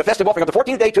Chagigah, the festive offering of the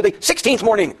 14th day to the 16th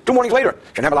morning, 2 mornings later.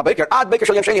 Until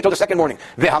the second morning.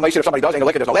 If somebody does,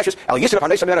 there's no lashes. It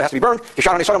has to be burned.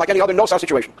 Like any other no-sal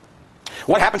situation.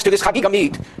 What happens to this Chagigah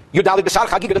meat? Yudalid B'Sar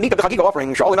Chagigah, the meat of the Chagigah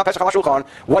offering.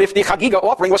 What if the Chagigah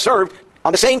offering was served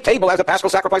on the same table as the Paschal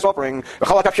sacrifice offering?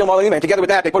 And together with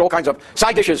that, they put all kinds of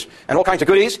side dishes and all kinds of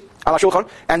goodies,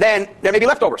 and then there may be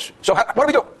leftovers. So what do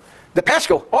we do? The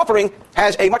Paschal offering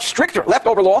has a much stricter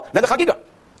leftover law than the Chagigah.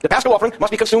 The Paschal offering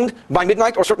must be consumed by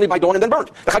midnight or certainly by dawn and then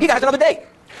burned. The Chagigah has another day.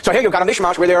 So here you've got a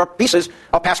mishmash where there are pieces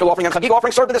of Paschal offering and Chagigah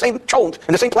offering served in the same cholent,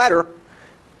 in the same platter.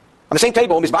 On the same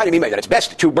table, Mizbanim made that it's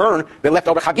best to burn the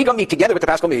leftover Chagigah meat together with the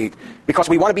Paschal meat, because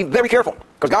we want to be very careful.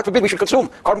 Because God forbid we should consume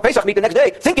Korban Pesach meat the next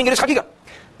day, thinking it is Chagigah.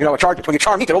 You know, when you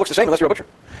char meat, it all looks the same unless you're a butcher.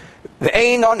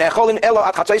 Therefore,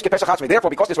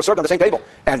 because this was served on the same table,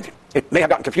 and it may have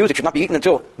gotten confused, it should not be eaten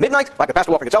until midnight, like the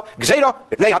Paschal offering itself. Gzeira,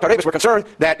 if Nei HaTarevis were concerned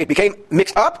that it became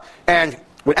mixed up and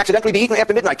would accidentally be eaten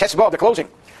after midnight. Tesvav, the closing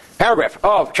paragraph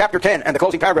of chapter 10 and the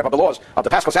closing paragraph of the laws of the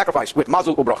Paschal sacrifice with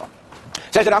Mazul Ubracha.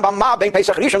 Says the Rambam, Ma bein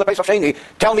Pesach Rishon Pesach Sheni.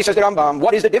 Tell me, says the Rambam,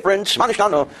 what is the difference?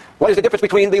 Manishtano. What is the difference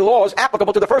between the laws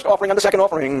applicable to the first offering and the second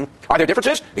offering? Are there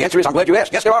differences? The answer is, I'm glad you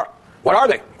asked. Yes, there are. What are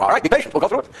they? All right, be patient. We'll go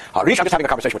through it. Harish, I'm just having a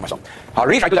conversation with myself.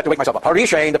 Harish, I do that to wake myself up.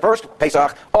 Harish, in the first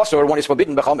Pesach, also one is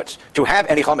forbidden b'chametz, to have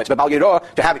any chametz, b'bal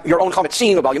yirah, to have your own chametz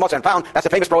seen, b'bal yimotza and found. That's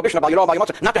the famous prohibition of b'bal yirah, b'bal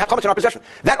yimotza, not to have chametz in our possession.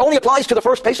 That only applies to the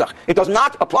first Pesach. It does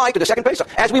not apply to the second Pesach.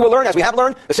 As we will learn, as we have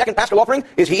learned, the second Paschal offering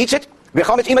is he eats it,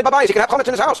 v'chametz imei babayis. He can have chametz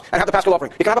in his house and have the Paschal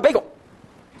offering. He can have a bagel.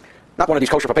 Not one of these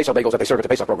kosher for Pesach bagels that they serve at the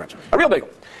Pesach programs. A real bagel.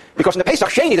 Because in the Pesach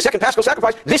Sheni, the second Paschal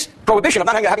sacrifice, this prohibition of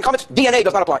not having chametz, DNA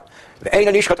does not apply. At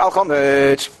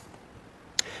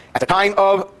the time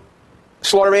of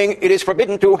slaughtering, it is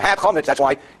forbidden to have chametz. That's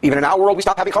why even in our world we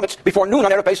stop having chametz before noon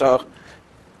on Erev Pesach.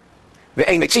 We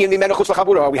have to eat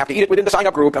it within the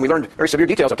sign-up group, and we learned very severe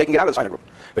details of taking it out of the sign-up group.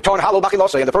 In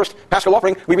the first Paschal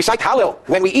offering, we recite Hallel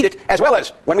when we eat it, as well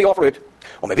as when we offer it.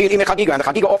 And the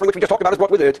Chagigah offering, which we just talked about, is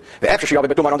brought with it.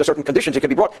 Under certain conditions, it can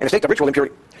be brought in a state of ritual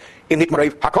impurity. As we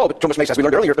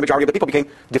learned earlier, the majority of the people became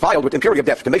defiled with impurity of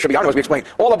death. As we explained,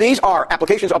 all of these are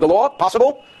applications of the law,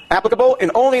 applicable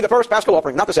in only the first Paschal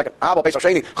offering, not the second. The Pesach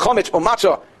Sheni.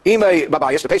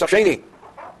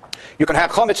 You can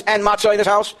have chametz and matzah in this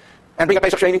house and bring a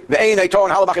Pesach Sheni. There's no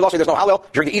Hallel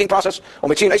during the eating process.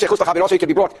 It can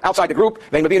be brought outside the group.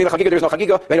 There's no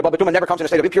Chagigah. Never comes in a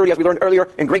state of impurity, as we learned earlier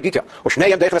in great detail.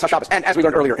 And as we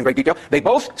learned earlier in great detail, they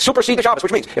both supersede the Shabbos,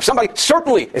 which means if somebody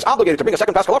certainly is obligated to bring a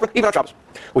second Paschal offering, even on Shabbos.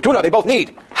 They both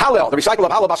need Hallel, the recycle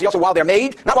of Hallel Basiyasa, while they're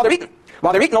made, not while they're eaten.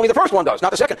 While they're eaten, only the first one does,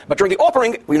 not the second. But during the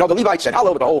offering, we know the Levites said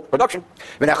Hallel with the whole production.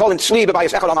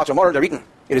 They're eaten.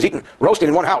 It is eaten, roasted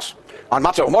in one house. On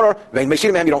matzah umorah,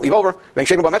 you don't leave over. You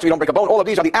don't break a bone. All of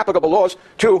these are the applicable laws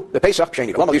to the Pesach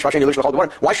Sheni.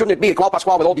 Why shouldn't it be Klal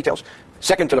Pasqual with all details?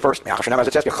 Second to the first. As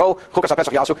it says, you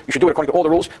should do it according to all the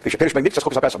rules. Because he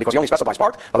only specifies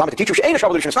part. Allow me to teach you,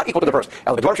 it's not equal to the first.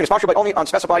 It's but only on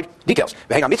specified details.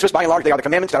 By and large, they are the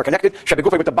commandments that are connected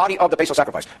with the body of the Pesach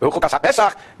sacrifice.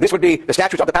 This would be the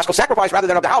statutes of the Paschal sacrifice rather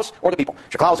than of the house or the people.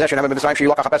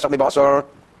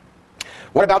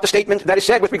 What about the statement that is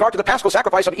said with regard to the Paschal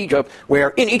sacrifice of Egypt,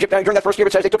 where in Egypt, during that first year,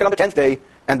 it says they took it on the 10th day,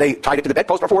 and they tied it to the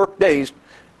bedpost for 4 days.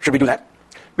 Should we do that?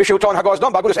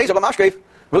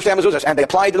 And they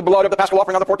applied the blood of the Paschal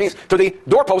offering on the 14th to the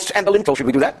doorposts and the lintel. Should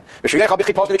we do that? It should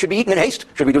be eaten in haste.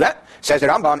 Should we do that? Says the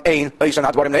Rambam,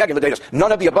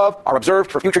 none of the above are observed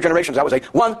for future generations. That was a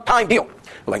one-time deal.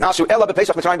 They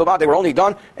were only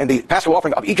done in the Paschal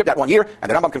offering of Egypt that 1 year. And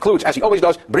the Rambam concludes, as he always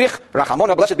does,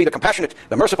 blessed be the compassionate,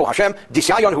 the merciful Hashem,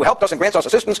 Disyayon, who helped us and grants us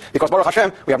assistance, because Baruch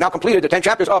Hashem, we have now completed the 10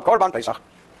 chapters of Korban Pesach.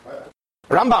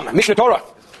 Rambam, Mishnah Torah,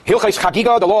 Hilchos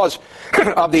Chagigah, the laws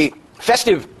of the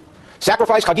festive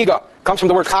sacrifice. Chagigah comes from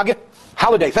the word Chag,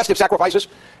 holiday, festive sacrifices.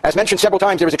 As mentioned several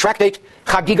times, there is a tractate,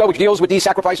 Chagigah, which deals with these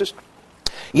sacrifices.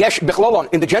 Yesh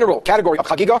Bechlolon, in the general category of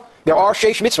Chagigah, there are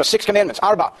Sheish mitzvahs, 6 commandments.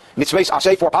 Arba mitzvahs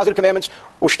aseh, 4 positive commandments.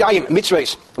 Ushtayim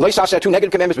mitzvahs, leis aseh, 2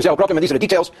 negative commandments. And these are the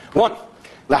details. 1,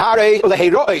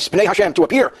 leheroes b'nei Hashem, to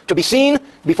appear, to be seen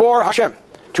before Hashem,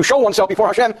 to show oneself before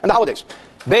Hashem and the holidays.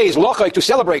 Beis lochai, to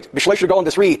celebrate b'shleish regolim,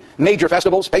 the 3 major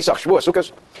festivals, Pesach, Shavuot,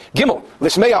 Sukkot. Gimel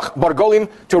lismeach bargolim,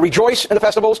 to rejoice in the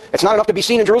festivals. It's not enough to be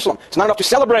seen in Jerusalem. It's not enough to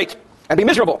celebrate and be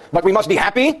miserable, but we must be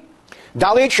happy.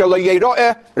 Dalit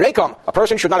shalayeroe rekom, a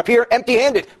person should not appear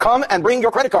empty-handed. Come and bring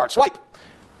your credit card, swipe.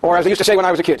 Or as they used to say when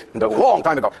I was a kid, a long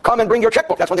time ago, come and bring your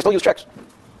checkbook. That's when they still use checks.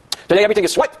 Today everything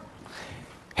is swipe.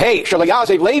 Hey,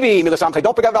 Shalayazev Levi, Milasamte,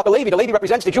 don't forget about the Levi. The Levi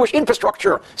represents the Jewish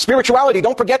infrastructure, spirituality.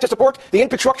 Don't forget to support the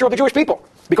infrastructure of the Jewish people.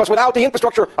 Because without the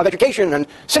infrastructure of education and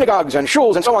synagogues and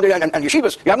shuls and so on, and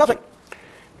yeshivas, you have nothing.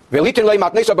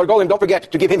 Don't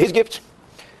forget to give him his gift.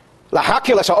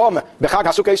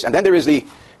 And then there is the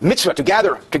mitzvah to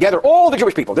gather together all the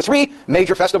Jewish people. The 3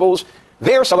 major festivals,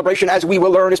 their celebration, as we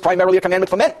will learn, is primarily a commandment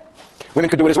for men. Women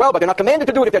could do it as well, but they're not commanded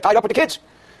to do it if they're tied up with the kids.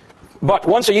 But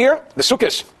once a year, the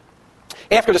Sukkot.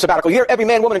 After the sabbatical year, every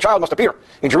man, woman, and child must appear.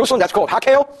 In Jerusalem, that's called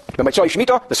Hakel, the Mitzvah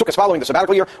Shemitah, the Sukkot following the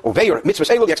sabbatical year, Uveir, Mitzvah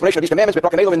Elu, the explanation of these commandments, in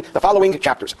the following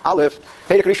chapters. Aleph,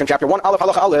 Pesach Rishon, chapter 1, Aleph,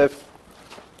 Halacha Aleph.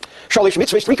 Shalish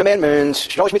mitzvahs, 3 commandments.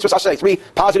 Shalish mitzvahs, I say, 3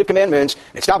 positive commandments.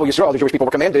 It's Tavu Yisrael, the Jewish people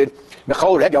were commanded.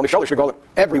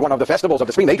 Every one of the festivals, of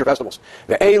the 3 major festivals.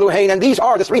 The Eluhain, and these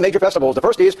are the 3 major festivals. The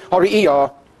first is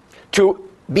Hariyah, to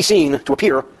be seen, to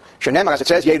appear. Shenemar, as it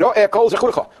says,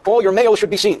 all your males should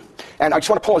be seen. And I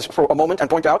just want to pause for a moment and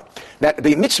point out that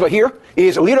the mitzvah here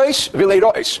is lirois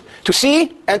v'leirois, to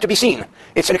see and to be seen.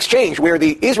 It's an exchange where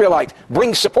the Israelite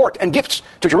brings support and gifts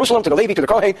to Jerusalem, to the Levi, to the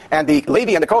Kohen, and the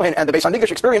Levi and the Kohen and the Beis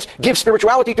HaMikdash experience gives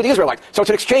spirituality to the Israelite. So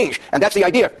it's an exchange, and that's the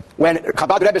idea. When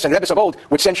Chabad Rebbes and Rebbes of old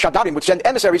would send shadarim, would send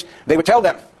emissaries, they would tell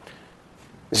them,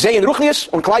 Zayin Ruchnius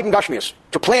und Kleiden Gashmius,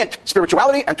 to plant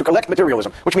spirituality and to collect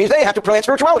materialism, which means they had to plant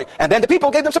spirituality. And then the people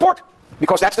gave them support,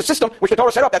 because that's the system which the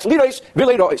Torah set up. That's lirois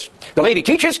v'leirois. The lady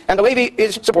teaches, and the Levi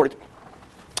is supported.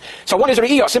 So one is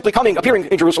Re'iyah, simply coming, appearing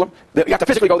in Jerusalem. You have to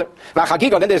physically go there.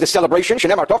 Chagigah, then there's this celebration.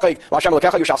 Shenemar tochei l'Hashem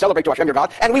Elokecha, you shall celebrate to Hashem your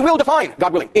God. And we will define,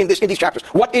 God willing, in these chapters.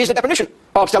 What is the definition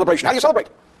of celebration? How do you celebrate?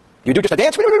 You do just a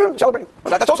dance? Celebrating.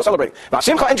 Well, that's also celebrating.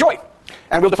 Simcha and joy.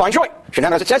 And we'll define joy.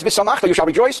 Shenemar, as it says, V'samachta, you shall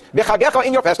rejoice, B'chagecha,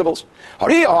 in your festivals.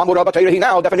 Hariyah, amura b'teirahi,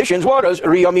 now, definitions, what does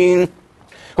Riyah mean?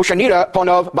 Hushanira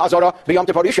ponav ba'azara v'yom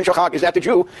tevarishin shachag, is that the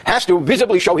Jew has to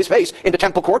visibly show his face in the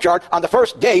temple courtyard on the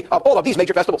first day of all of these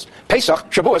major festivals. Pesach,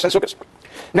 Shavuos, and Sukkot.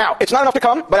 Now, it's not enough to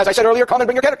come, but as I said earlier, come and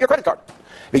bring your credit card.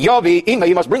 The Yavi, Ima,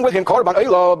 you must bring with him Korban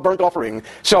Eilah, burnt offering.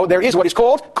 So there is what is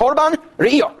called Korban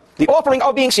Re'iyah, the offering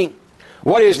of being seen.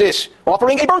 What is this?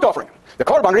 Offering a burnt offering. The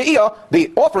Korban Re'iyah,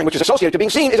 the offering which is associated to being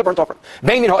seen, is a burnt offering.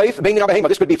 Bein min ha'if, bein min ha'behema.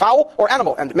 This could be fowl or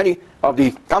animal. And many of the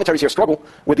commentaries here struggle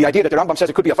with the idea that the Rambam says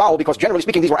it could be a fowl, because generally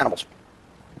speaking, these were animals.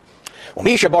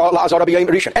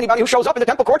 Anybody who shows up in the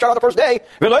temple courtyard on the first day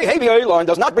and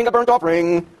does not bring a burnt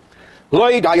offering,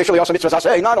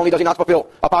 not only does he not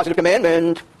fulfill a positive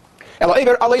commandment, he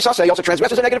also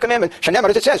transgresses a negative commandment.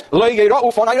 As it says,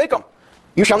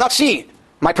 you shall not see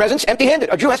my presence empty-handed.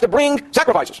 A Jew has to bring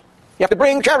sacrifices. You have to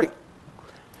bring charity.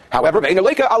 However,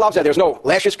 there's no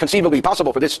lashes conceivably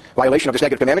possible for this violation of this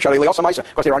negative commandment,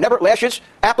 because there are never lashes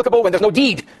applicable when there's no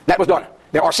deed that was done.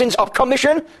 There are sins of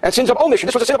commission and sins of omission.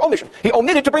 This was a sin of omission. He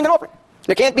omitted to bring an offering.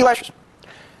 There can't be lashes.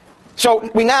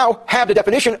 So we now have the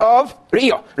definition of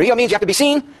Re'iyah. Re'iyah means you have to be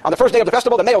seen on the first day of the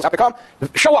festival. The males have to come,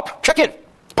 show up, check in,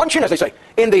 punch in, as they say,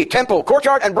 in the temple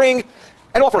courtyard and bring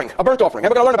an offering, a burnt offering.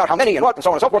 And we're going to learn about how many and what and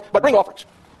so on and so forth, but bring offerings.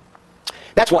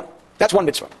 That's one. That's one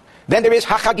mitzvah. Then there is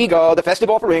Chagigah, the festive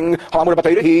offering,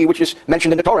 which is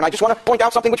mentioned in the Torah. And I just want to point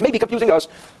out something which may be confusing us.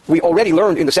 We already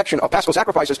learned in the section of Paschal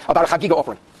sacrifices about a Chagigah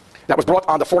offering that was brought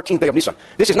on the 14th day of Nisan.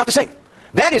 This is not the same.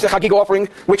 That is a Chagigah offering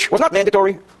which was not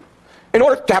mandatory in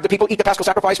order to have the people eat the Paschal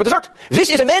sacrifice for dessert. This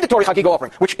is a mandatory Chagigah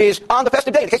offering, which is on the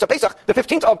festive day. In the case of Pesach, the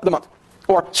 15th of the month.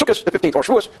 Or Sukkot, the 15th. Or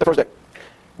Shavuos, the first day.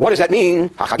 What does that mean?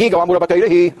 Chagigah amura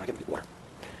b'teirahi. I get water.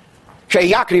 That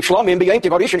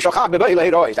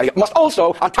he must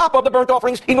also, on top of the burnt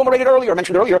offerings enumerated earlier,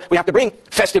 mentioned earlier, we have to bring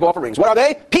festive offerings. What are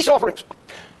they? Peace offerings.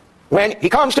 When he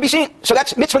comes to be seen. So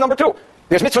that's mitzvah number 2.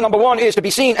 There's mitzvah number 1 is to be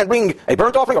seen and bring a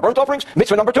burnt offering or burnt offerings.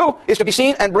 Mitzvah number 2 is to be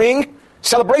seen and bring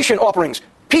celebration offerings,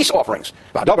 peace offerings.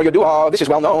 This is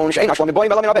well known,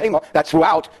 that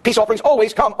throughout, peace offerings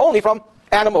always come only from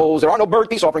animals. There are no bird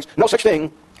peace offerings, no such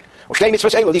thing.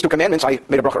 These 2 commandments, I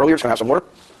made a bracha earlier, it's going to have some water.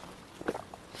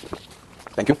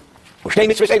 Thank you.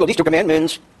 These 2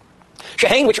 commandments,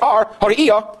 which are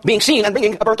Hariyah, being seen and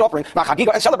bringing a burnt offering,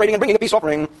 Chagigah, and celebrating and bringing a peace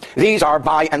offering. These are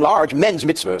by and large men's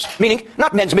mitzvahs, meaning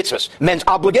not men's mitzvahs, men's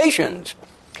obligations.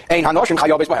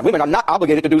 Women are not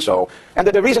obligated to do so. And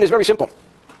the reason is very simple.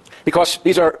 Because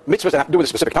these are mitzvahs that have to do with a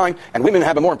specific time, and women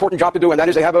have a more important job to do, and that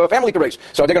is they have a family to raise.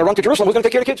 So they're going to run to Jerusalem. Who's going to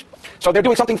take care of the kids? So they're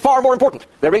doing something far more important.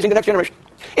 They're raising the next generation.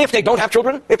 If they don't have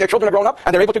children, if their children are grown up,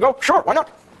 and they're able to go, sure, why not?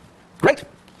 Great.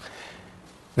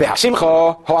 Then there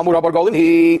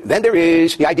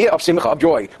is the idea of simcha, of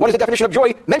joy. What is the definition of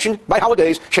joy mentioned by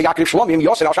holidays?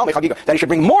 That he should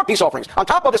bring more peace offerings on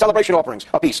top of the celebration offerings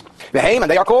of peace. And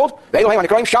they are called the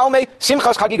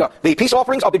peace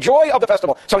offerings of the joy of the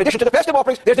festival. So in addition to the festive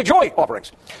offerings, there's the joy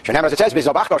offerings. As it says, you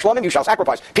shall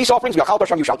sacrifice peace offerings, you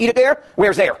shall eat it there.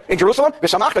 Where's there? In Jerusalem. You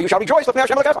shall rejoice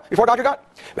before God your God.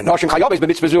 In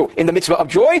the mitzvah of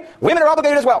joy, women are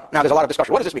obligated as well. Now there's a lot of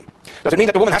discussion. What does this mean? Does it mean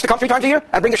that the woman has to come 3 times a year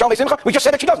and bring the Shalmei Simcha? We just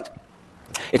said that she doesn't.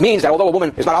 It means that although a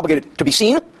woman is not obligated to be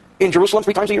seen in Jerusalem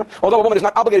 3 times a year, although a woman is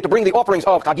not obligated to bring the offerings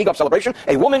of Chagigah, of celebration,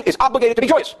 a woman is obligated to be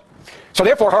joyous. So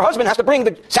therefore her husband has to bring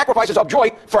the sacrifices of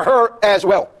joy for her as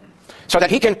well. so that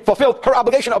he can fulfill her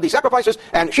obligation of the sacrifices,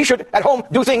 and she should at home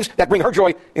do things that bring her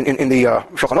joy. In the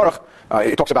Shulchan Aruch,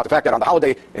 it talks about the fact that on the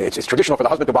holiday it's traditional for the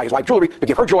husband to buy his wife jewelry to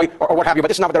give her joy or what have you, but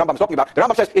this is not what the Rambam is talking about. The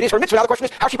Rambam says it is her mitzvah. Now the question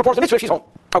is how she performs the mitzvah if she's home.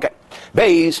 Okay.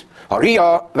 Beis,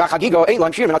 Hariyah, Chagigah,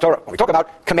 Eilan, Shir, Torah. When we talk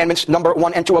about commandments number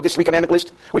 1 and 2 of this 3-commandment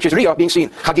list, which is Riyah, being seen,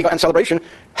 Chagigah, and celebration,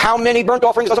 how many burnt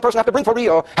offerings does a person have to bring for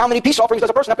Riyah? How many peace offerings does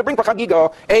a person have to bring for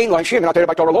Chagigah? Eilan, Shir,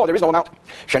 by Torah law, there is no amount.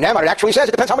 Shenamar, it actually says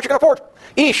it depends how much you can afford.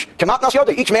 Ish, Kemat Nas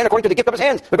Yodeh, each man according to the gift of his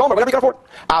hands, the gomer, whatever you can afford.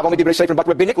 But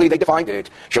rabbinically they defined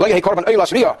it. Korban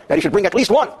Riyah, that he should bring at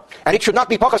least one. And it should not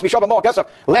be pachas mishava ma'ah kesef,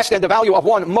 less than the value of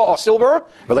 1 ma'ah silver.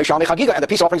 And the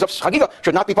peace offerings of Chagigah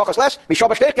should not be pachas less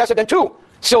mishava shtei kesef than 2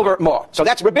 silver ma'ah. So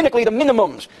that's rabbinically the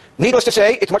minimums. Needless to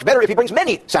say, it's much better if he brings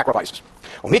many sacrifices.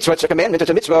 Well, mitzvah, it's a commandment,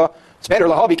 it's a mitzvah. It's better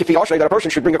lahavi kifi ashrei, that a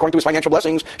person should bring according to his financial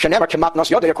blessings. Shenemar kemat nas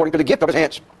yodeh, according to the gift of his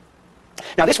hands.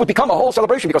 Now this would become a whole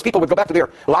celebration because people would go back to their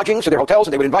lodgings, to their hotels,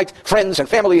 and they would invite friends and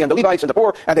family and the Levites and the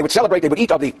poor, and they would celebrate, they would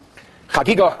eat of the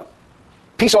Chagigah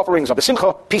peace offerings, of the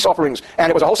Simcha peace offerings, and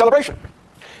it was a whole celebration.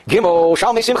 Gimel,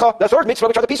 Shalmei Simcha, the third mitzvah,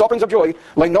 which are the peace offerings of joy.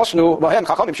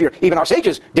 Even our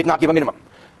sages did not give a minimum.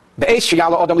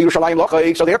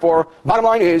 So therefore, bottom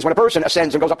line is, when a person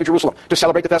ascends and goes up to Jerusalem to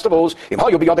celebrate the festivals,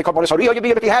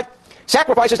 if he had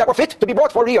sacrifices that were fit to be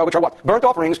brought for Riyah, which are what? Burnt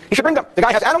offerings, he should bring them. The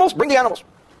guy has animals, bring the animals.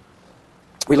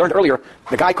 We learned earlier,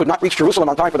 the guy could not reach Jerusalem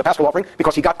on time for the Paschal offering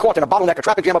because he got caught in a bottleneck, a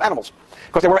traffic jam of animals.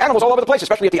 Because there were animals all over the place,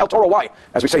 especially at the El Toro Y,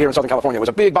 as we say here in Southern California. It was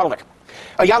a big bottleneck.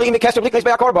 What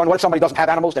if somebody doesn't have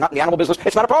animals, they're not in the animal business?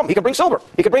 It's not a problem. He can bring silver.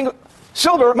 He can bring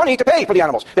silver money to pay for the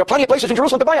animals. There are plenty of places in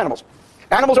Jerusalem to buy animals.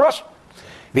 Animals are us.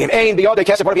 What if he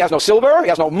has no silver, he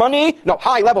has no money, no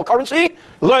high-level currency?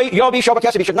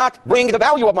 He should not bring the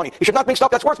value of money. He should not bring stuff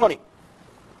that's worth money.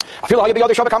 Even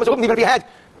if he had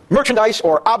merchandise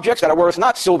or objects that are worth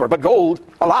not silver but gold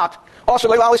a lot,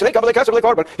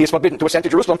 he is forbidden to ascend to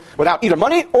Jerusalem without either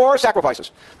money or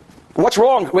sacrifices. What's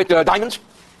wrong with diamonds?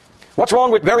 What's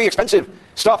wrong with very expensive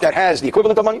stuff that has the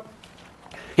equivalent of money?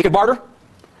 He could barter.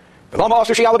 Why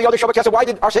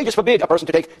did our sages forbid a person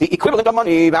to take the equivalent of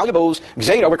money, valuables?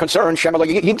 We're concerned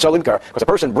because a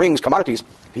person brings commodities.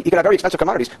 He can have very expensive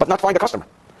commodities but not find a customer.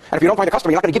 And if you don't find a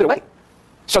customer, you're not going to give it away.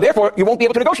 So therefore, you won't be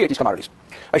able to negotiate these commodities.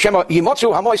 Or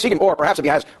perhaps if he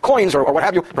has coins or what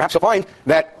have you, perhaps he'll find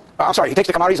that, he takes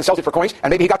the commodities and sells it for coins,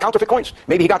 and maybe he got counterfeit coins.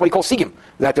 Maybe he got what he calls sigim,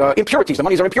 that impurities, the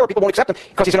monies are impure, people won't accept them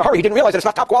because he's in a hurry. He didn't realize that it's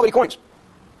not top quality coins.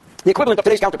 The equivalent of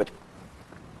today's counterfeit.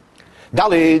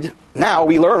 Dalid, now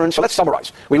we learn, so let's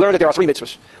summarize. We learned that there are 3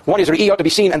 mitzvahs. One is Riyah, to be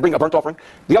seen and bring a burnt offering.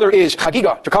 The other is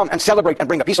Chagigah, to come and celebrate and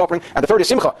bring a peace offering. And the third is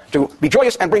Simcha, to be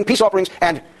joyous and bring peace offerings,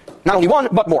 and not only one,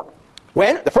 but more.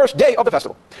 When? The first day of the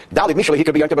festival. What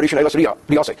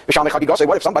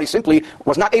if somebody simply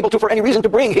was not able to, for any reason, to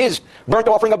bring his burnt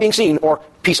offering of being seen or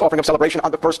peace offering of celebration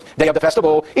on the first day of the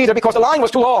festival, either because the line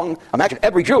was too long? Imagine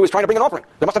every Jew is trying to bring an offering.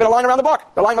 There must have been a line around the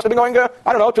block. The line must have been going, to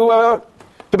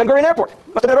Ben Gurion Airport.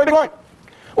 Must have been a very big line.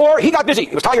 Or he got busy.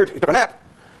 He was tired. He took a nap.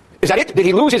 Is that it? Did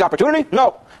he lose his opportunity?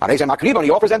 No. He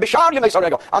offers them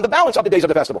on the balance of the days of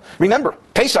the festival. Remember,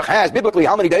 Pesach has, biblically,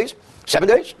 how many days? 7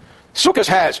 days. Sukkot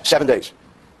has 7 days.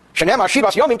 7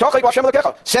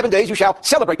 days you shall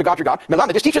celebrate the God your God.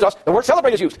 Melamed, this teaches us the word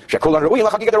celebrate is used.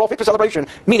 They're all fit for celebration,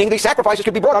 meaning the sacrifices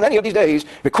could be brought on any of these days.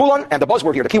 V'kulan, and the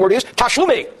buzzword here, the key word is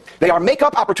tashlumei. They are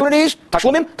make-up opportunities,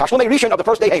 tashlumei rishon of the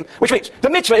first day aim, which means the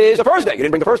mitzvah is the first day. You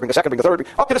didn't bring the first, bring the second, bring the third,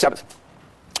 up to the 7th.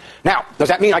 Now, does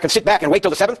that mean I can sit back and wait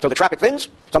till the 7th, till the traffic thins?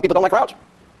 Some people don't like crowds,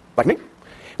 like me.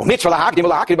 Well, it's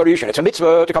a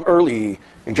mitzvah to come early.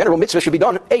 In general, mitzvah should be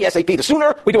done ASAP. The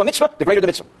sooner we do a mitzvah, the greater the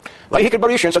mitzvah.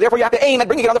 So therefore you have to aim at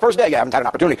bringing it on the first day. You haven't had an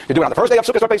opportunity to do it on the first day of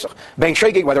Sukkot or Pesach. Bein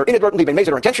Chagigah, whether inadvertently, bein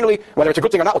Mezer, or intentionally, whether it's a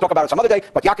good thing or not, we'll talk about it some other day.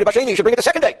 But Yaakov Basheni, you should bring it the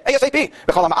second day, ASAP.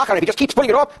 If he just keeps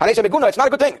putting it off, it's not a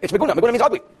good thing. It's meguna. Meguna means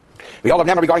ugly. We all have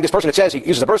Nama regarding this person. It says, he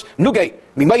uses the verse, Nugei,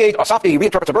 Mimayed, Asafti, he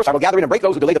reinterprets the verse, I will gather in and break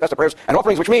those who delay the festive prayers and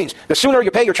offerings, which means the sooner you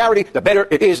pay your charity, the better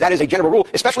it is. That is a general rule,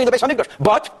 especially in the Beis HaMikdash.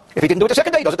 But if he didn't do it the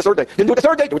second day, does it the third day. Didn't do it the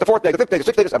third day, do it the fourth day, the 5th day, the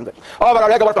 6th day, the 7th day. Oh,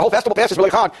 but the whole festival passes really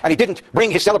hard, and he didn't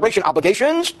bring his celebration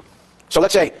obligations. So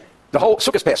let's say the whole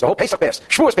Sukkot passed, the whole Pesach passed,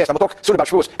 Shavuos passed, and we'll talk soon about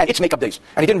Shavuos and its make-up days.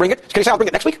 And he didn't bring it. Can he say, I'll bring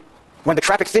it next week? When the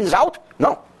traffic thins out?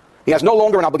 No. He has no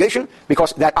longer an obligation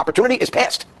because that opportunity is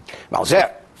past.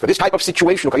 Malzeh. For this type of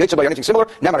situation, or anything similar,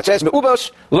 it says,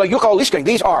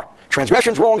 these are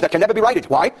transgressions, wrongs that can never be righted.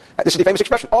 Why? This is the famous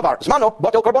expression,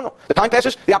 the time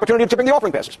passes, the opportunity to bring the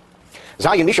offering passes.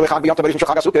 What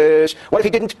if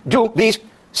he didn't do these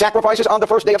sacrifices on the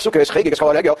first day of Sukkot? He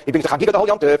brings the Chagigah the whole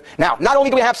Yom Tov. Now, not only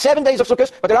do we have 7 days of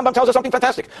Sukkot, but the Rambam tells us something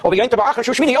fantastic. He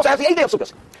also has the 8th day of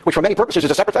Sukkot, which for many purposes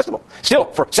is a separate festival. Still,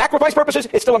 for sacrifice purposes,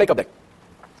 it's still a make-up day.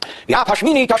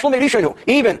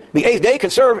 Even the 8th day can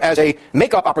serve as a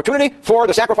make-up opportunity for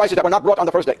the sacrifices that were not brought on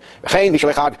the first day.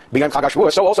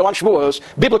 So also on Shavuos,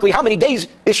 biblically, how many days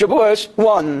is Shavuos?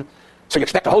 1. So you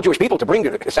expect the whole Jewish people to bring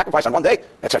a sacrifice on one day?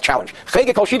 That's a challenge.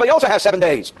 Chagigah Kol Shiva also has 7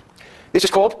 days. This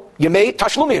is called Yemei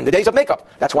Tashlumin, the days of makeup.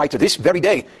 That's why to this very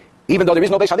day, even though there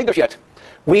is no Beis HaMikdash yet,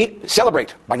 we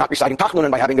celebrate by not reciting Tachnun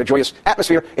and by having a joyous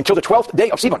atmosphere until the 12th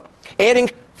day of Sivan, adding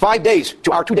 5 days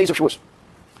to our 2 days of Shavuos.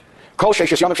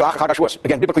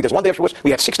 Again, biblically, there's 1 day of Shavuos.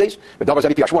 We have 6 days.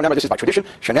 This is by tradition.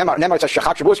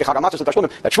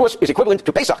 That Shavuos is equivalent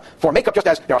to Pesach for makeup, just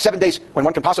as there are 7 days when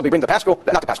one can possibly bring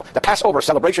the Passover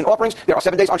celebration offerings. There are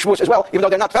 7 days on Shavuos as well, even though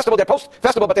they're not festival, they're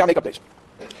post-festival, but they are makeup days.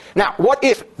 Now, what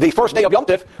if the first day of Yom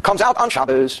Tov comes out on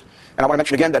Shabbos? And I want to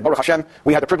mention again that, Baruch Hashem,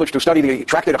 we had the privilege to study the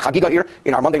tractate of Chagigah here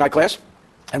in our Monday night class.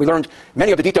 And we learned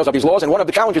many of the details of these laws, and one of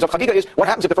the challenges of Chagigah is what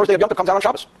happens if the first day of Yom Tov comes out on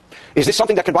Shabbos? Is this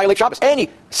something that can violate Shabbos? Any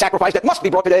sacrifice that must be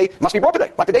brought today,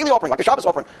 like the daily offering, like the Shabbos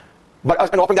offering.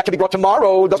 But an offering that can be brought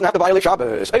tomorrow doesn't have to violate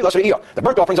Shabbos. The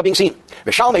burnt offerings are being seen.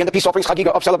 The Shalmei and the peace offerings, Chagigah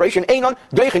of celebration, Einon,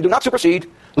 Deichin, do not supersede.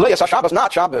 Le'yas Shabbos,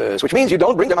 not Shabbos, which means you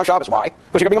don't bring them on Shabbos. Why?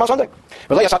 Because you're going to bring them on Sunday.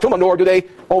 But Le'yas HaTumah, nor do they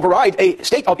override a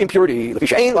state of impurity.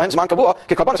 Because unlike the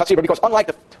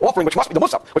offering, which must be the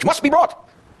Musaf, which must be brought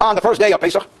on the first day of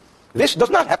Pesach, this does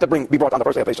not have to be brought on the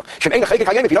first day of Pesach. If he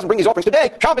doesn't bring his offerings today,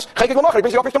 Shabbos, he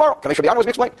brings the offerings tomorrow. Can I be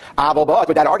explained? But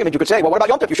with that argument, you could say, well, what about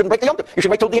Yom Tov? You shouldn't break the Yom Tov. You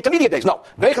should wait till the intermediate days. No.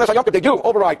 Yom Tov, they do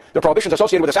override the prohibitions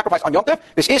associated with the sacrifice on Yom Tov.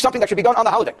 This is something that should be done on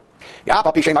the holiday.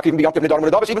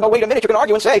 Even though, wait a minute, you can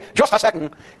argue and say, just a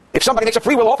second, if somebody makes a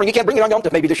free will offering, he can't bring it on Yom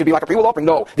Tov. Maybe this should be like a free will offering.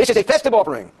 No. This is a festive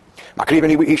offering.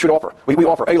 He should offer. We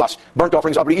offer Elas, burnt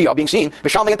offerings of Re'iyah being seen,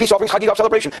 V'shalmei and peace offerings, Chagigah of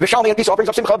celebration, V'shalmei and peace offerings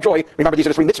of Simcha of joy. Remember, these are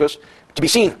the 3 mitzvahs to be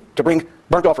seen, to bring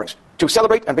burnt offerings, to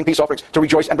celebrate and bring peace offerings, to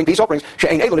rejoice and bring peace offerings.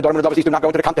 She'ein Elon Nedarim L'Davos, these do not go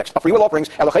into the context of free will offerings.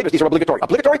 Elochevus, these are obligatory.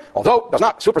 Obligatory, although does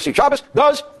not supersede Shabbos,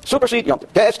 does supersede Yom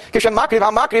Tov.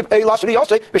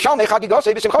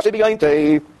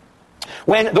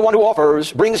 When the one who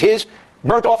offers brings his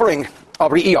burnt offering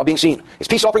of Re'iyah being seen, his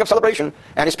peace offering of celebration,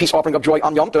 and his peace offering of joy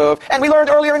on Yom Tov. And we learned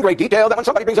earlier in great detail that when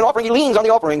somebody brings an offering, he leans on the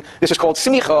offering. This is called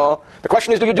simicha. The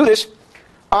question is, do you do this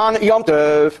on Yom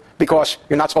Tov? Because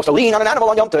you're not supposed to lean on an animal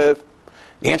on Yom Tov.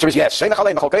 The answer is yes. He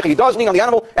does lean on the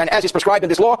animal, and as is prescribed in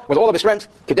this law, with all of his strength,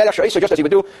 just as he would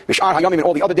do in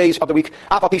all the other days of the week,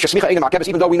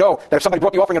 even though we know that if somebody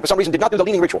brought the offering and for some reason did not do the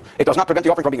leaning ritual, it does not prevent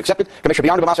the offering from being accepted. As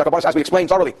we explained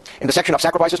thoroughly in the section of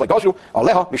sacrifices like Gozru,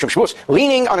 Aleha, Mishum Shvus.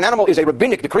 Leaning on an animal is a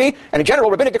rabbinic decree, and in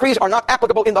general, rabbinic decrees are not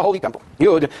applicable in the Holy Temple.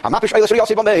 What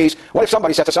if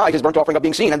somebody sets aside his burnt offering of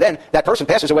being seen, and then that person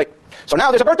passes away? So now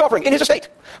there's a burnt offering in his estate.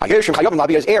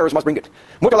 His heirs must bring it.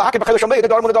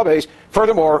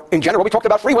 Furthermore, in general, we talked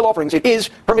about free will offerings. It is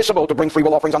permissible to bring free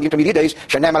will offerings on the intermediate days.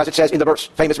 As it says in the verse,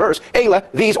 famous verse, Eila,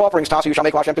 these offerings, Tasi, you shall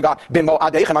make Hashem to God, Bimo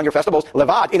Adechem on your festivals,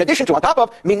 Levad, in addition to, on top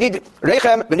of, Minid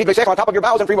Rechem, Minid Vesechem, on top of your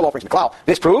vows and free will offerings.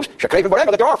 This proves,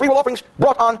 that there are free will offerings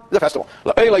brought on the festival.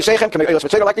 Like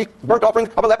the burnt offering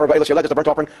of a leper, is the burnt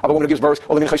offering of a woman who gives birth,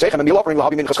 or the meal offering,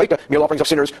 meal offerings of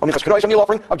sinners, or meal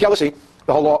offering of jealousy,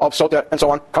 the whole law of Sota, and so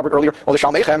on, covered earlier, or the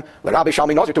Shalmechem, the Rabbi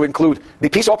Shalmi Nazir, to include the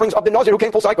peace offerings of the Nazir who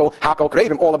came full cycle, Hakol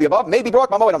Krevim, all of the above may be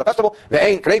brought on the festival, the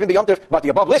Ein Krevim the Yom Tov, but the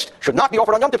above list should not be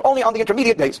offered on Yom Tov, only on the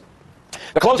intermediate days.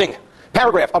 The closing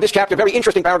paragraph of this chapter, very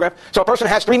interesting paragraph. So a person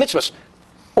has 3 mitzvahs,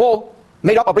 all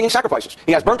made up of bringing sacrifices.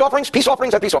 He has burnt offerings, peace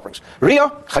offerings, and peace offerings.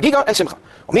 Riyah, Chagigah, and Simcha.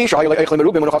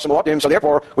 So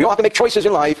therefore, we all have to make choices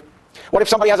in life. What if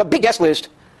somebody has a big guest list,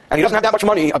 and he doesn't have that much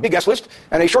money, a big guest list,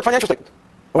 and a short financial statement?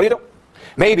 What do?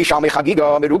 Maybe Shalmei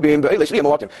Chagigah Merubim Be'eles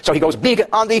Liyamotim. So he goes big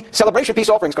on the celebration peace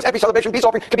offerings, because every celebration peace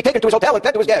offering can be taken to his hotel and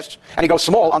fed to his guests. And he goes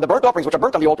small on the burnt offerings, which are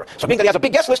burnt on the altar. So being that he has a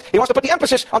big guest list, he wants to put the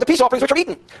emphasis on the peace offerings which are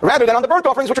eaten, rather than on the burnt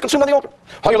offerings which are consumed on the altar.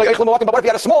 But what if he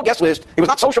had a small guest list? He was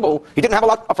not sociable. He didn't have a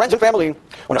lot of friends and family.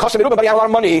 When a Chassid Merubim, but he had a lot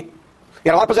of money. He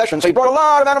had a lot of possessions, so he brought a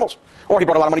lot of animals. Or he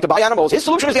brought a lot of money to buy animals. His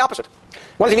solution is the opposite.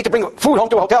 What does he need to bring food home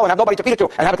to a hotel and have nobody to feed it to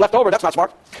and have it left over? That's not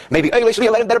smart. Maybe let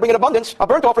him better bring in abundance of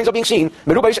burnt offerings of being seen.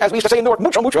 Merubes, as we used to say in North,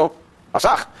 mucho.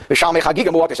 Asach,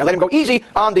 and let him go easy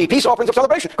on the peace offerings of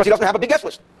celebration, because he doesn't have a big guest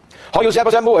list. What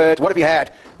if he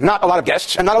had not a lot of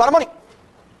guests and not a lot of money?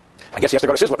 I guess he has to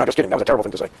go to Sizzler. No, just kidding. That was a terrible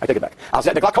thing to say. I take it back.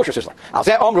 The Glak kosher Sizzler.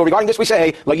 Regarding this, we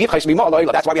say, that's why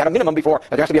we had a minimum before,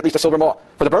 that there has to be at least a silver maw.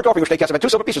 For the burnt offering, which they cast about 2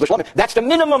 silver pieces, that's the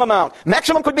minimum amount.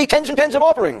 Maximum could be tens and tens of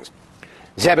offerings.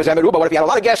 What if he had a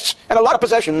lot of guests and a lot of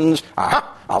possessions?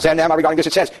 Regarding this,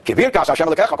 it says, according to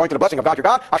the blessing of God your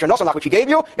God, which he gave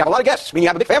you, you have a lot of guests, meaning you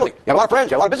have a big family, you have a lot of friends,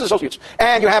 you have a lot of business associates,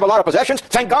 and you have a lot of possessions.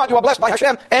 Thank God you are blessed by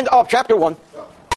Hashem. End of chapter 1.